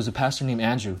 was a pastor named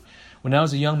Andrew. When I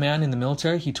was a young man in the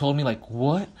military, he told me like,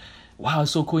 what? Wow,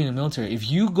 it's so cool in the military. If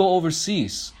you go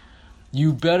overseas,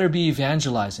 you better be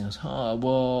evangelizing. I was,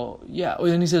 well, yeah.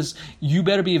 And he says, you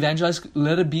better be evangelized.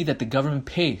 Let it be that the government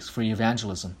pays for your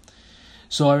evangelism.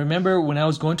 So I remember when I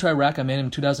was going to Iraq, I met him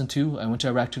in 2002. I went to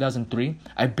Iraq 2003.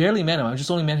 I barely met him. I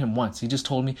just only met him once. He just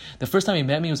told me, the first time he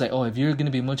met me, he was like, oh, if you're going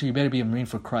to be a military, you better be a Marine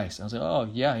for Christ. I was like, oh,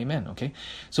 yeah, amen. Okay.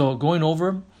 So going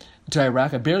over to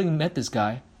Iraq, I barely met this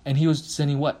guy. And he was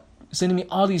sending what? Sending me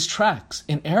all these tracts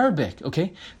in Arabic,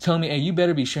 okay? Telling me, hey, you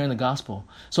better be sharing the gospel.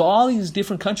 So all these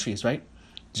different countries, right?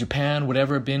 Japan,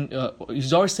 whatever,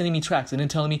 he's always sending me tracts and then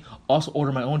telling me also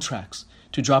order my own tracts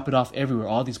to drop it off everywhere,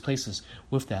 all these places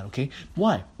with that, okay?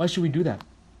 Why? Why should we do that?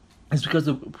 It's because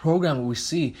the program we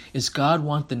see is God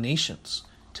wants the nations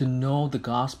to know the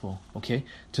gospel, okay?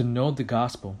 To know the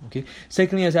gospel, okay?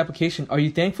 Secondly, as application, are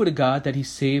you thankful to God that He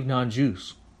saved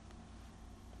non-Jews?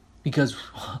 Because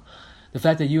the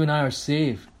fact that you and I are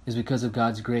saved is because of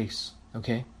God's grace,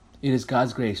 okay? It is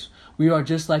God's grace. We are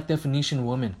just like the Phoenician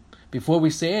woman. Before we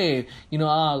say, hey,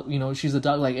 she's a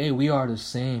dog, like, hey, we are the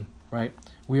same, right?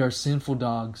 We are sinful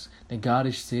dogs, that God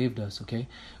has saved us, okay?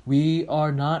 We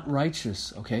are not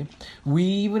righteous, okay? We,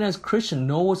 even as Christians,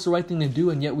 know what's the right thing to do,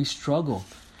 and yet we struggle.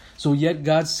 So yet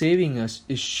God saving us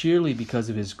is surely because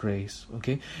of His grace,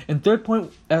 okay? And third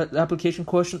point, application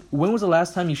question, when was the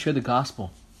last time you shared the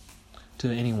gospel to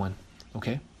anyone,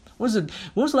 okay? When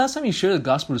was the last time you shared the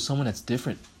gospel to someone that's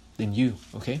different than you,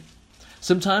 okay?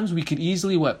 Sometimes we could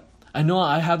easily, I know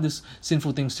I have this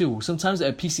sinful things too. Sometimes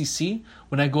at PCC,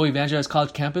 when I go evangelize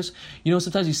college campus,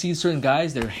 sometimes you see certain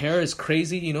guys, their hair is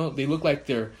crazy, they look like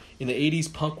they're in the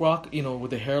 80s punk rock, with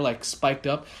the hair like spiked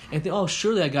up. And think, oh,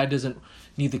 surely that guy doesn't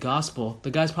need the gospel.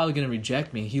 The guy's probably going to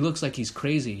reject me. He looks like he's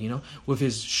crazy, with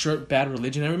his shirt, bad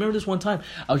religion. I remember this one time,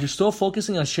 I was just so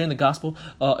focusing on sharing the gospel,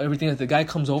 everything that the guy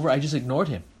comes over, I just ignored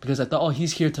him because I thought, oh,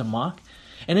 he's here to mock.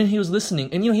 And then he was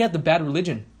listening, and he had the Bad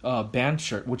Religion band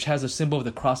shirt, which has a symbol of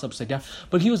the cross upside down.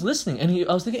 But he was listening, and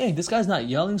I was thinking, hey, this guy's not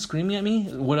yelling, screaming at me,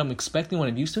 what I'm expecting, what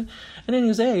I'm used to. And then he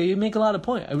was, hey, you make a lot of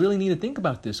point. I really need to think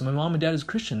about this. And my mom and dad is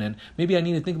Christian, and maybe I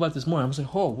need to think about this more. And I was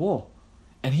like, oh, whoa.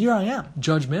 And here I am,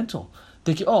 judgmental,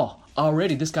 thinking, oh,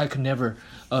 already this guy could never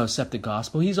accept the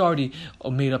gospel. He's already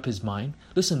made up his mind.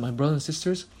 Listen, my brothers and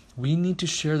sisters, we need to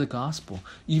share the gospel,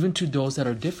 even to those that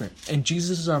are different. And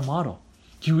Jesus is our model.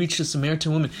 He reached the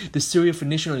Samaritan woman, the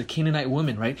Syro-Phoenician or the Canaanite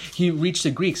woman, right? He reached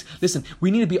the Greeks. Listen, we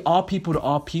need to be all people to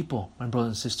all people, my brothers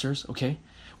and sisters, okay?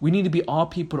 We need to be all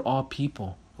people to all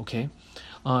people, okay?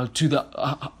 To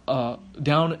the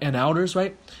down and outers,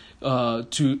 right?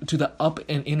 to the up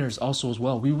and inners also as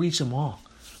well. We reach them all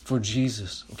for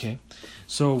Jesus, okay?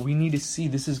 So we need to see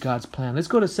this is God's plan. Let's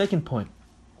go to second point.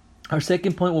 Our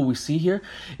second point, what we see here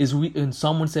is we in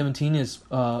Psalm 117 is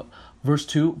verse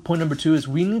 2. Point number 2 is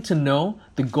we need to know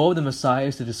the goal of the Messiah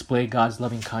is to display God's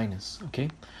loving kindness, okay?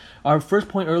 Our first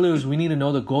point earlier is we need to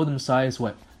know the goal of the Messiah is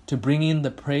what? To bring in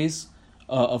the praise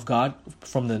of God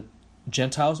from the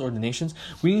Gentiles or the nations.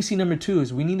 We need to see number 2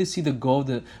 is we need to see the goal of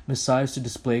the Messiah is to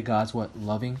display God's what?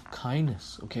 Loving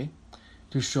kindness, okay?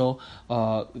 To show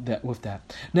that with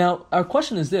that. Now, our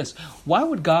question is this. Why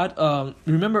would God,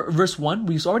 remember verse 1,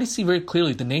 we already see very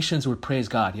clearly the nations would praise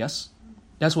God, yes?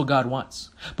 That's what God wants.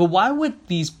 But why would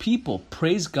these people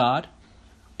praise God,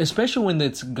 especially when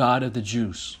it's God of the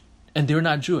Jews, and they're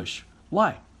not Jewish?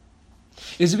 Why?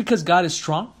 Is it because God is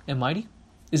strong and mighty?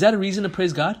 Is that a reason to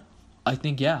praise God? I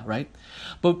think yeah, right?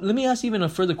 But let me ask even a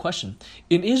further question.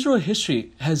 In Israel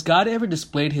history, has God ever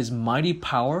displayed his mighty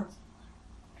power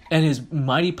and his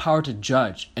mighty power to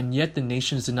judge, and yet the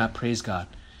nations did not praise God?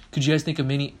 Could you guys think of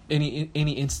any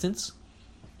instance?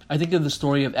 I think of the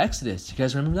story of Exodus. You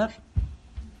guys remember that?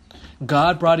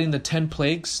 God brought in the 10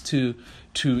 plagues to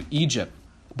Egypt.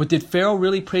 But did Pharaoh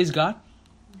really praise God?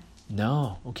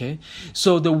 No, okay?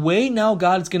 So the way now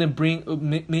God's going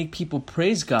to make people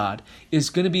praise God is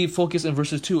going to be focused in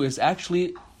verses 2 is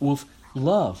actually with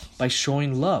love, by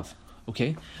showing love.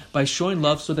 Okay, by showing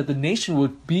love so that the nation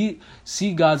would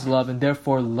see God's love and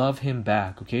therefore love him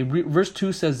back. Okay, verse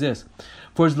 2 says this,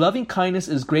 for his loving kindness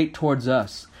is great towards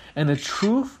us, and the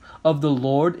truth of the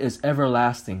Lord is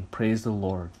everlasting. Praise the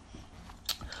Lord.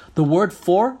 The word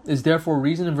for is therefore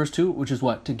reason in verse 2, which is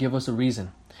what? To give us a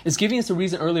reason. It's giving us a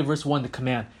reason earlier, verse 1, the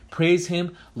command. Praise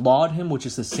him, laud him, which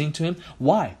is to sing to him.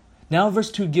 Why? Now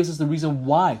verse 2 gives us the reason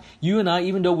why. You and I,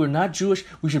 even though we're not Jewish,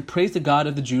 we should praise the God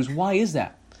of the Jews. Why is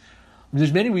that?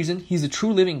 There's many reasons. He's a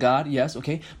true living God, yes,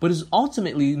 okay? But it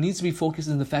ultimately needs to be focused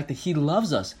in the fact that he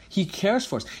loves us. He cares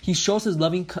for us. He shows his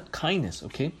loving kindness,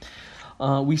 okay?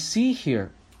 We see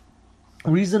here,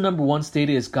 reason number 1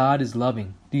 stated is God is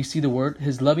loving. Do you see the word?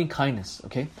 His loving kindness,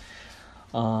 okay?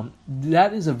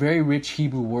 That is a very rich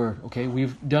Hebrew word, okay?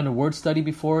 We've done a word study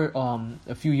before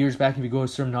a few years back. If you go to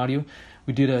Sermon Audio,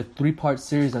 we did a 3-part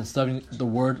series on studying the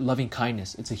word loving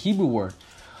kindness. It's a Hebrew word.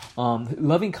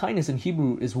 Loving kindness in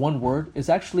Hebrew is one word. It's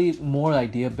actually more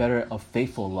idea better of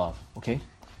faithful love, okay?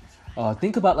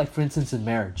 Think about, like, for instance, in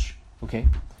marriage, okay?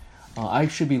 I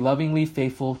should be lovingly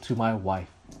faithful to my wife,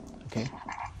 okay?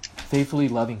 Faithfully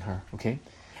loving her, okay?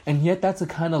 And yet that's the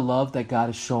kind of love that God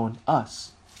has shown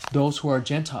us, those who are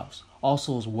Gentiles,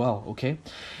 also as well, okay?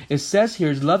 It says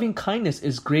here, loving kindness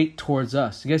is great towards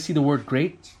us. You guys see the word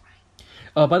great?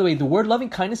 By the way, the word loving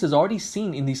kindness is already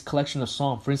seen in these collection of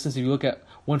Psalms. For instance, if you look at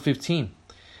 115,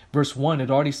 verse 1,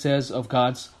 it already says of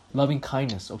God's loving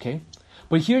kindness, okay?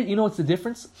 But here, you know what's the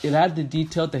difference? It added the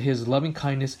detail that his loving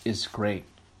kindness is great,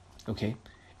 okay?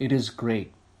 It is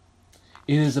great.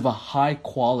 It is of a high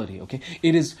quality, okay?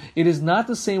 It is not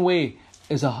the same way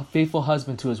as a faithful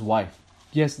husband to his wife.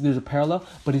 Yes, there's a parallel,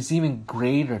 but it's even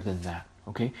greater than that,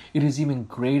 okay? It is even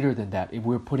greater than that if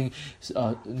we're putting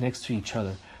next to each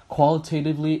other.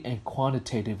 Qualitatively and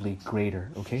quantitatively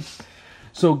greater, okay?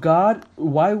 So God,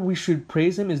 why we should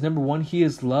praise him is number 1, he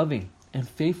is loving and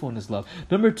faithful in his love.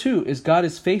 Number 2 is God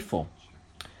is faithful.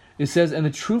 It says, and the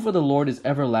truth of the Lord is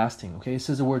everlasting, okay? It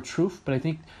says the word truth, but I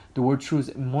think the word truth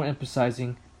is more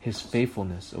emphasizing his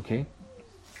faithfulness, okay?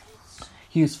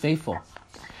 He is faithful.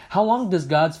 How long does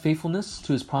God's faithfulness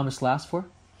to his promise last for?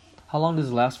 How long does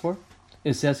it last for?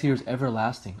 It says here is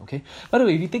everlasting, okay? By the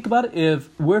way, if you think about it,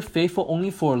 if we're faithful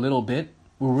only for a little bit,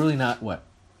 we're really not what?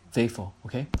 Faithful,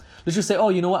 okay? Let's just say, oh,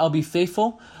 you know what? I'll be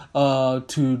faithful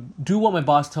to do what my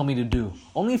boss tell me to do.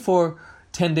 Only for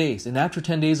 10 days. And after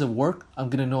 10 days of work, I'm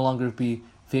going to no longer be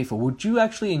faithful. Would you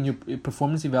actually, in your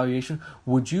performance evaluation,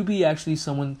 would you be actually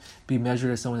be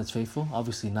measured as someone that's faithful?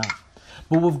 Obviously not.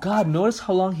 But with God, notice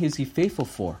how long is he faithful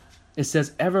for? It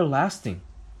says everlasting.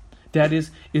 That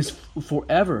is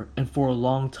forever and for a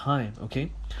long time,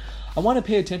 okay? I want to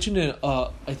pay attention to,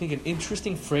 I think, an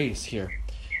interesting phrase here.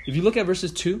 If you look at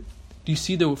verses 2, do you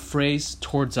see the phrase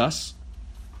towards us?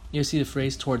 You see the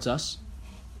phrase towards us?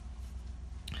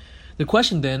 The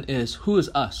question then is, who is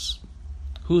us?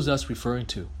 Who is us referring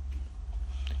to?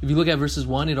 If you look at verses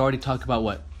 1, it already talked about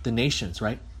what? The nations,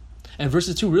 right? And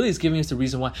verses 2 really is giving us the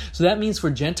reason why. So that means for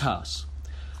Gentiles.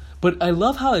 But I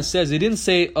love how it says, it didn't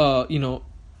say, I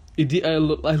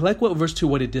like what verse 2,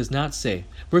 what it does not say.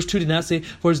 Verse 2 did not say,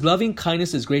 for his loving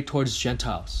kindness is great towards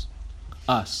Gentiles.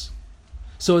 Us.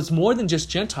 So it's more than just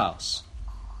Gentiles.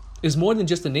 It's more than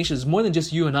just the nations. It's more than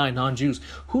just you and I, non-Jews.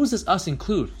 Who does this us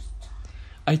include?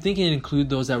 I think it included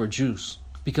those that were Jews.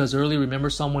 Because earlier, remember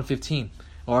Psalm 115,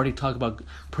 already talked about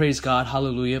praise God,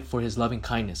 hallelujah, for his loving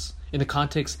kindness. In the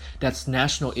context, that's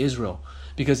national Israel,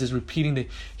 because it's repeating the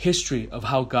history of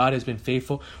how God has been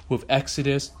faithful with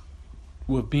Exodus,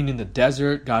 with being in the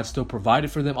desert, God still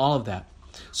provided for them, all of that.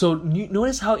 So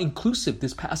notice how inclusive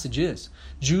this passage is,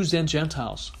 Jews and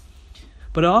Gentiles.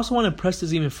 But I also want to press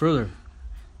this even further.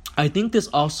 I think this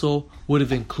also would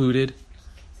have included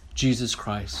Jesus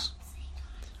Christ.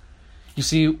 You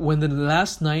see, when the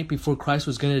last night before Christ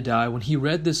was going to die, when he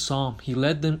read this psalm, he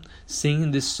led them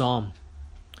singing this psalm.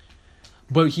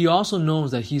 But he also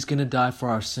knows that he's going to die for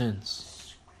our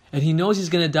sins. And he knows he's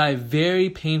going to die a very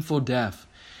painful death.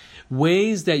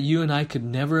 Ways that you and I could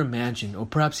never imagine, or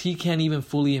perhaps he can't even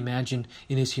fully imagine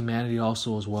in his humanity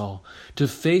also as well. To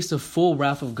face the full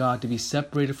wrath of God, to be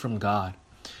separated from God.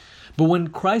 But when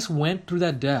Christ went through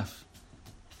that death,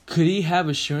 could he have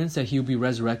assurance that he will be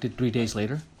resurrected 3 days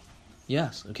later?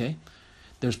 Yes, okay.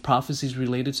 There's prophecies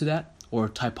related to that, or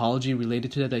typology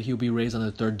related to that he will be raised on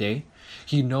the third day.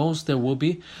 He knows there will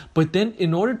be. But then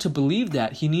in order to believe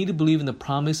that, he needed to believe in the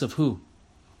promise of who?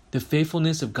 The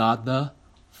faithfulness of God the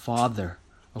Father.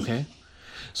 Okay?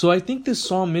 So I think this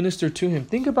psalm ministered to him.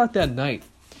 Think about that night.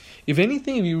 If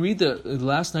anything, if you read the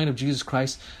last night of Jesus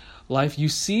Christ's life, you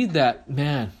see that,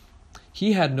 man,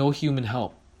 he had no human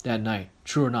help that night.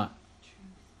 True or not?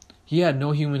 He had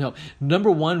no human help. Number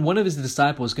one of his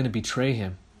disciples is going to betray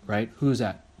him, right? Who is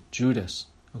that? Judas,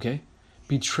 okay?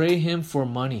 Betray him for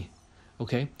money,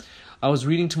 okay? I was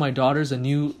reading to my daughters a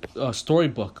new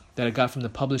storybook that I got from the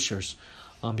publishers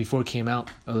before it came out,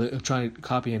 trying to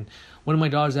copy. And one of my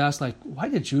daughters asked, like, why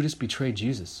did Judas betray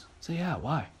Jesus? I said, yeah,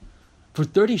 why? For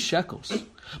 30 shekels.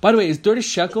 By the way, is 30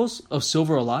 shekels of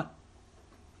silver a lot?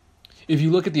 If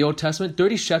you look at the Old Testament,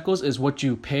 30 shekels is what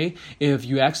you pay if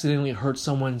you accidentally hurt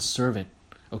someone's servant,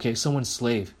 okay, someone's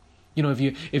slave. You know,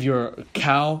 if your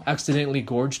cow accidentally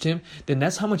gorged him, then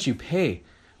that's how much you pay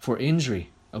for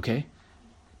injury, okay?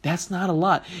 That's not a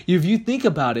lot. If you think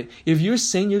about it, if you're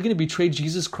saying you're going to betray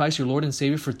Jesus Christ, your Lord and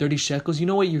Savior, for 30 shekels, you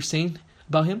know what you're saying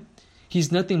about him?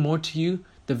 He's nothing more to you.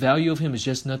 The value of him is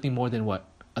just nothing more than what?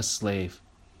 A slave,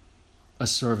 a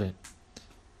servant.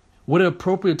 What an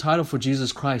appropriate title for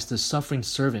Jesus Christ, the suffering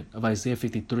servant of Isaiah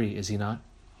 53, is he not?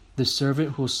 The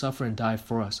servant who will suffer and die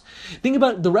for us. Think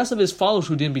about the rest of his followers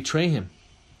who didn't betray him.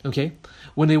 Okay?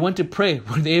 When they went to pray,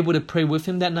 were they able to pray with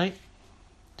him that night?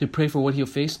 To pray for what he'll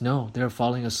face? No, they were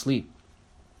falling asleep.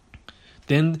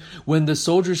 Then when the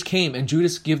soldiers came and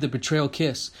Judas gave the betrayal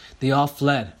kiss, they all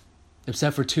fled.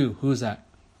 Except for two. Who is that?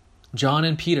 John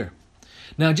and Peter.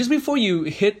 Now, just before you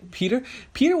hit Peter,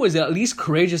 Peter was at least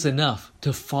courageous enough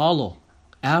to follow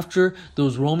after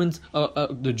those Romans,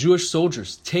 the Jewish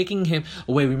soldiers, taking him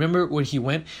away. Remember where he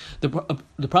went? The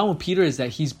problem with Peter is that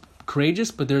he's courageous,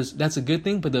 but that's a good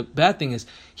thing. But the bad thing is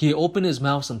he opened his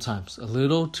mouth sometimes a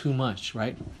little too much,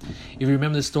 right? If you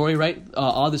remember the story, right?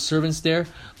 All the servants there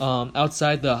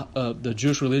outside the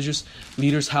Jewish religious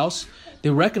leader's house, they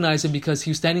recognized him because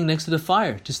he was standing next to the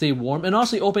fire to stay warm. And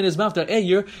also he opened his mouth. They're, hey,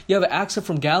 you have an accent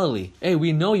from Galilee. Hey,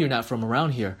 we know you're not from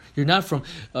around here. You're not from,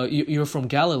 you're from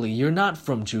Galilee. You're not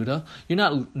from Judah. You're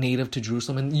not native to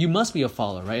Jerusalem. And you must be a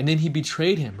follower, right? And then he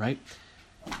betrayed him, right?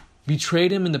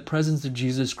 Betrayed him in the presence of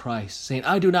Jesus Christ, saying,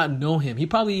 I do not know him. He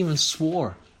probably even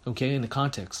swore, okay, in the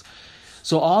context.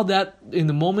 So all that, in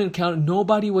the moment counted,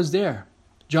 nobody was there.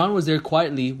 John was there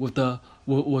quietly with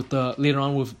later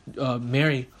on with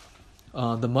Mary,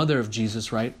 the mother of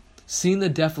Jesus, right? Seeing the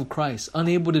death of Christ,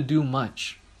 unable to do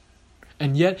much.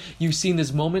 And yet, you've seen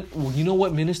this moment. Well, you know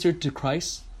what ministered to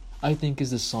Christ? I think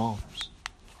is the Psalms.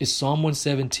 It's Psalm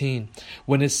 117.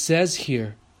 When it says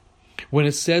here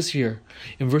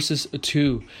in verses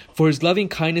 2, for his loving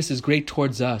kindness is great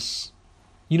towards us.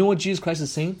 You know what Jesus Christ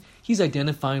is saying? He's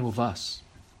identifying with us.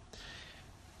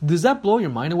 Does that blow your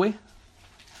mind away?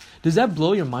 Does that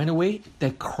blow your mind away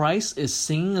that Christ is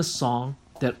singing a song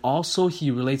that also he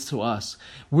relates to us?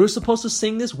 We're supposed to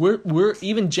sing this. We're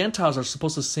even Gentiles are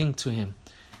supposed to sing to him.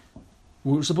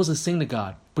 We're supposed to sing to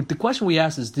God. But the question we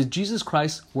ask is, did Jesus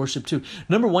Christ worship too?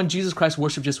 Number one, Jesus Christ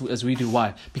worshiped just as we do.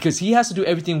 Why? Because he has to do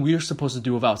everything we're supposed to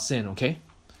do without sin, okay?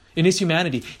 In his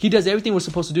humanity, he does everything we're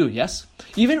supposed to do, yes?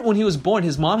 Even when he was born,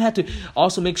 his mom had to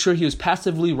also make sure he was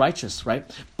passively righteous, right?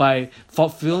 By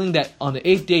fulfilling that on the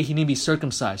 8th day, he needed to be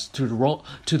circumcised to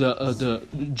the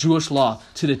Jewish law,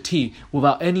 to the T,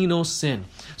 without any no sin.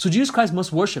 So Jesus Christ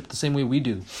must worship the same way we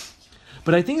do.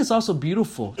 But I think it's also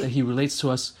beautiful that he relates to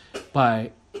us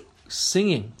by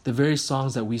singing the very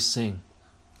songs that we sing.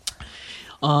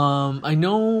 I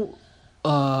know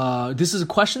this is a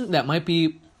question that might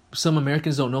be some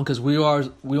Americans don't know, because we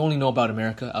only know about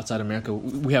America. Outside America,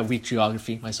 we have weak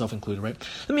geography, myself included, right?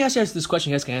 Let me ask you guys this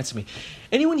question. You guys can answer me.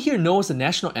 Anyone here knows the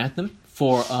national anthem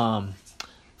for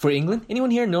England?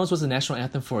 Anyone here knows what's the national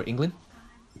anthem for England?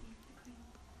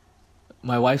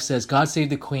 My wife says, "God Save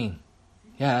the Queen."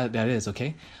 Yeah, that is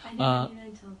okay.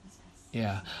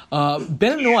 Yeah.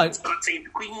 Ben and Noah. God Save the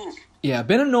Queen. Yeah,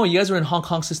 Ben and Noah, you guys were in Hong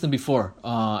Kong system before.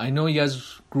 I know you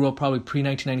guys grew up probably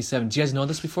pre-1997. Do you guys know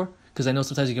this before? Because I know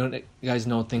sometimes you guys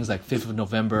know things like 5th of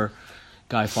November,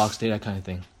 Guy Fawkes Day, that kind of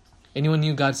thing. Anyone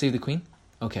knew God Save the Queen?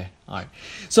 Okay, all right.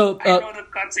 So I know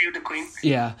that God Save the Queen.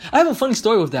 Yeah, I have a funny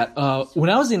story with that. When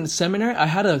I was in seminary, I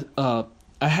had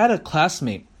a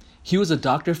classmate. He was a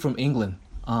doctor from England.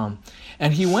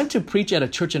 And he went to preach at a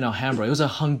church in Alhambra. It was a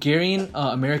Hungarian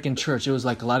American church. It was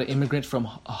like a lot of immigrants from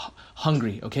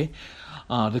Hungary, okay?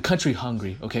 The country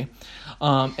Hungary, okay?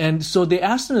 And so they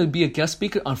asked him to be a guest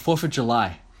speaker on 4th of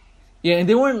July. Yeah, and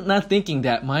they weren't not thinking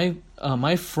that my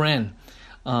friend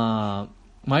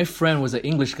was an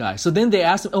English guy. So then they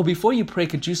asked him, "Oh, before you pray,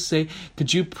 could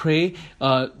you pray,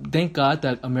 thank God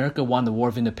that America won the War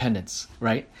of Independence,"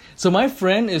 right? So my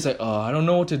friend is like, "Oh, I don't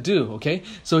know what to do," okay?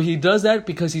 So he does that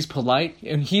because he's polite,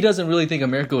 and he doesn't really think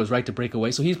America was right to break away.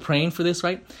 So he's praying for this,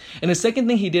 right? And the second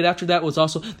thing he did after that was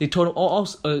also, they told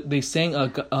him, they sang,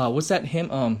 what's that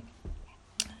hymn?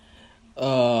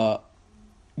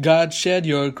 God shed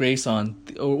your grace on,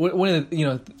 or one of the,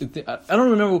 I don't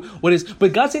remember what it is,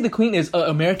 but God Save the Queen is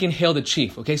American Hail the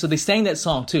Chief, okay? So they sang that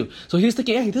song too. So he was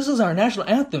thinking, hey, this is our national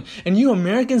anthem, and you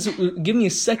Americans give me a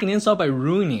second insult by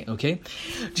ruining it, okay?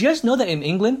 Do you guys know that in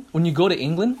England, when you go to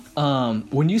England,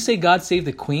 when you say God Save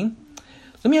the Queen,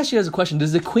 let me ask you guys a question.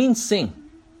 Does the Queen sing?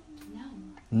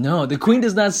 No, the Queen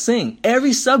does not sing.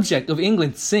 Every subject of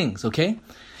England sings, okay?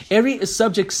 Every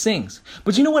subject sings.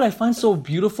 But you know what I find so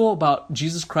beautiful about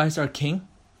Jesus Christ our King?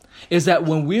 Is that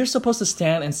when we're supposed to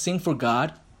stand and sing for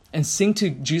God and sing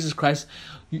to Jesus Christ,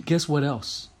 guess what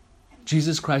else?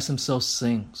 Jesus Christ himself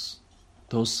sings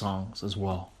those songs as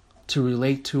well to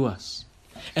relate to us.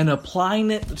 And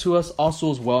applying it to us also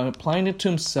as well, and applying it to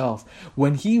himself.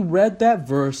 When he read that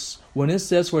verse, when it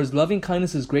says, "For his loving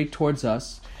kindness is great towards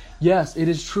us," yes, it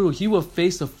is true. He will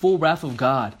face the full wrath of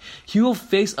God. He will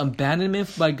face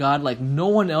abandonment by God like no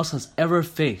one else has ever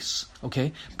faced.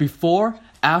 Okay? Before,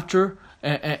 after,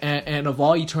 and of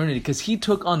all eternity. Because he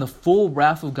took on the full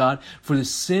wrath of God for the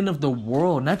sin of the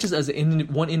world. Not just as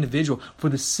one individual, for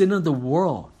the sin of the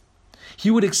world. He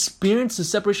would experience the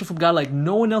separation from God like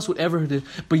no one else would ever do.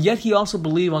 But yet he also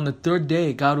believed on the third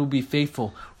day God will be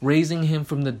faithful, raising him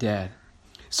from the dead.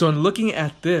 So in looking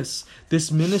at this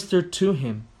ministered to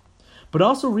him. But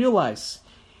also realize,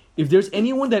 if there's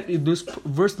anyone that this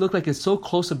verse looked like it's so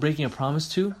close to breaking a promise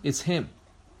to, it's him.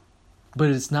 But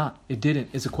it's not. It didn't.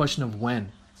 It's a question of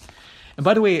when. And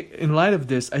by the way, in light of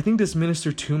this, I think this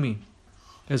ministered to me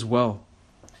as well.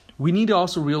 We need to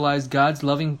also realize God's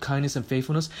loving kindness and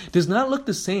faithfulness does not look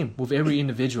the same with every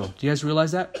individual. Do you guys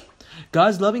realize that?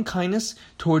 God's loving kindness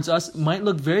towards us might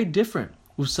look very different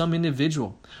with some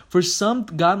individual. For some,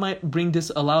 God might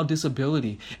allow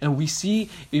disability, and we see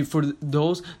for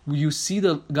those, you see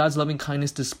God's loving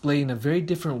kindness displayed in a very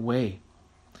different way.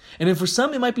 And then for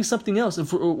some, it might be something else.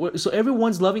 So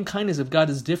everyone's loving kindness of God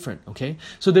is different, okay?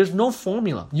 So there's no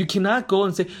formula. You cannot go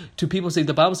and say to people,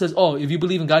 the Bible says, "Oh, if you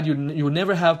believe in God, you will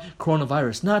never have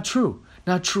coronavirus." Not true.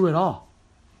 Not true at all.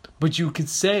 But you could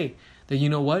say that, you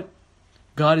know what?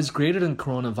 God is greater than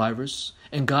coronavirus,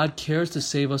 and God cares to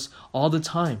save us all the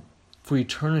time for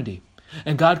eternity.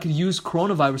 And God could use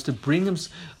coronavirus to bring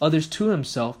others to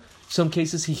himself. Some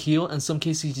cases he healed, and some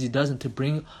cases he doesn't, to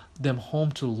bring them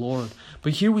home to the Lord.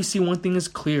 But here we see one thing is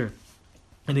clear.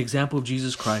 An example of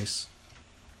Jesus Christ.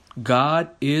 God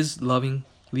is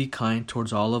lovingly kind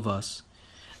towards all of us.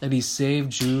 That he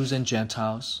saved Jews and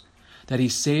Gentiles. That he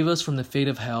saved us from the fate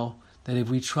of hell. That if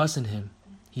we trust in him,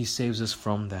 he saves us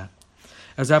from that.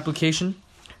 As application,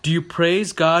 do you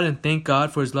praise God and thank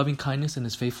God for his loving kindness and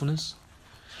his faithfulness?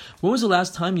 When was the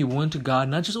last time you went to God,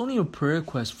 not just only a prayer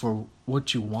request for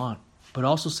what you want, but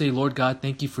also say, "Lord God,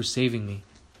 thank you for saving me.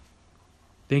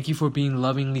 Thank you for being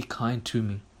lovingly kind to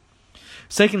me."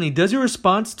 Secondly, does your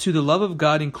response to the love of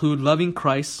God include loving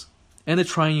Christ and the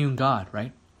triune God,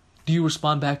 right? Do you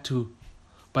respond back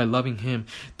by loving him?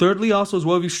 Thirdly, also as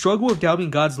well, if you struggle with doubting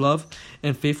God's love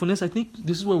and faithfulness, I think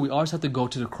this is where we always have to go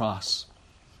to the cross.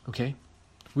 Okay?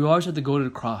 We always have to go to the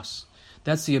cross.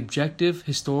 That's the objective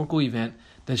historical event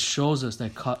that shows us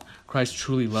that Christ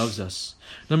truly loves us.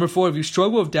 Number 4, if you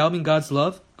struggle with doubting God's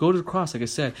love, go to the cross, like I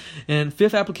said. And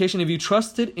fifth application, if you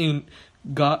trusted in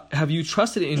God, have you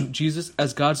trusted in Jesus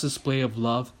as God's display of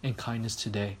love and kindness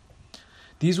today?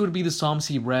 These would be the Psalms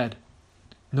he read,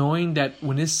 knowing that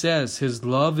when it says his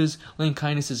love is loving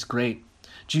kindness is great,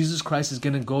 Jesus Christ is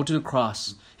going to go to the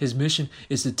cross. His mission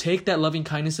is to take that loving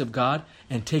kindness of God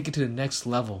and take it to the next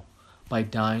level by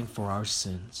dying for our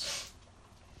sins.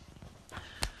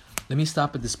 Let me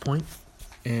stop at this point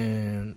and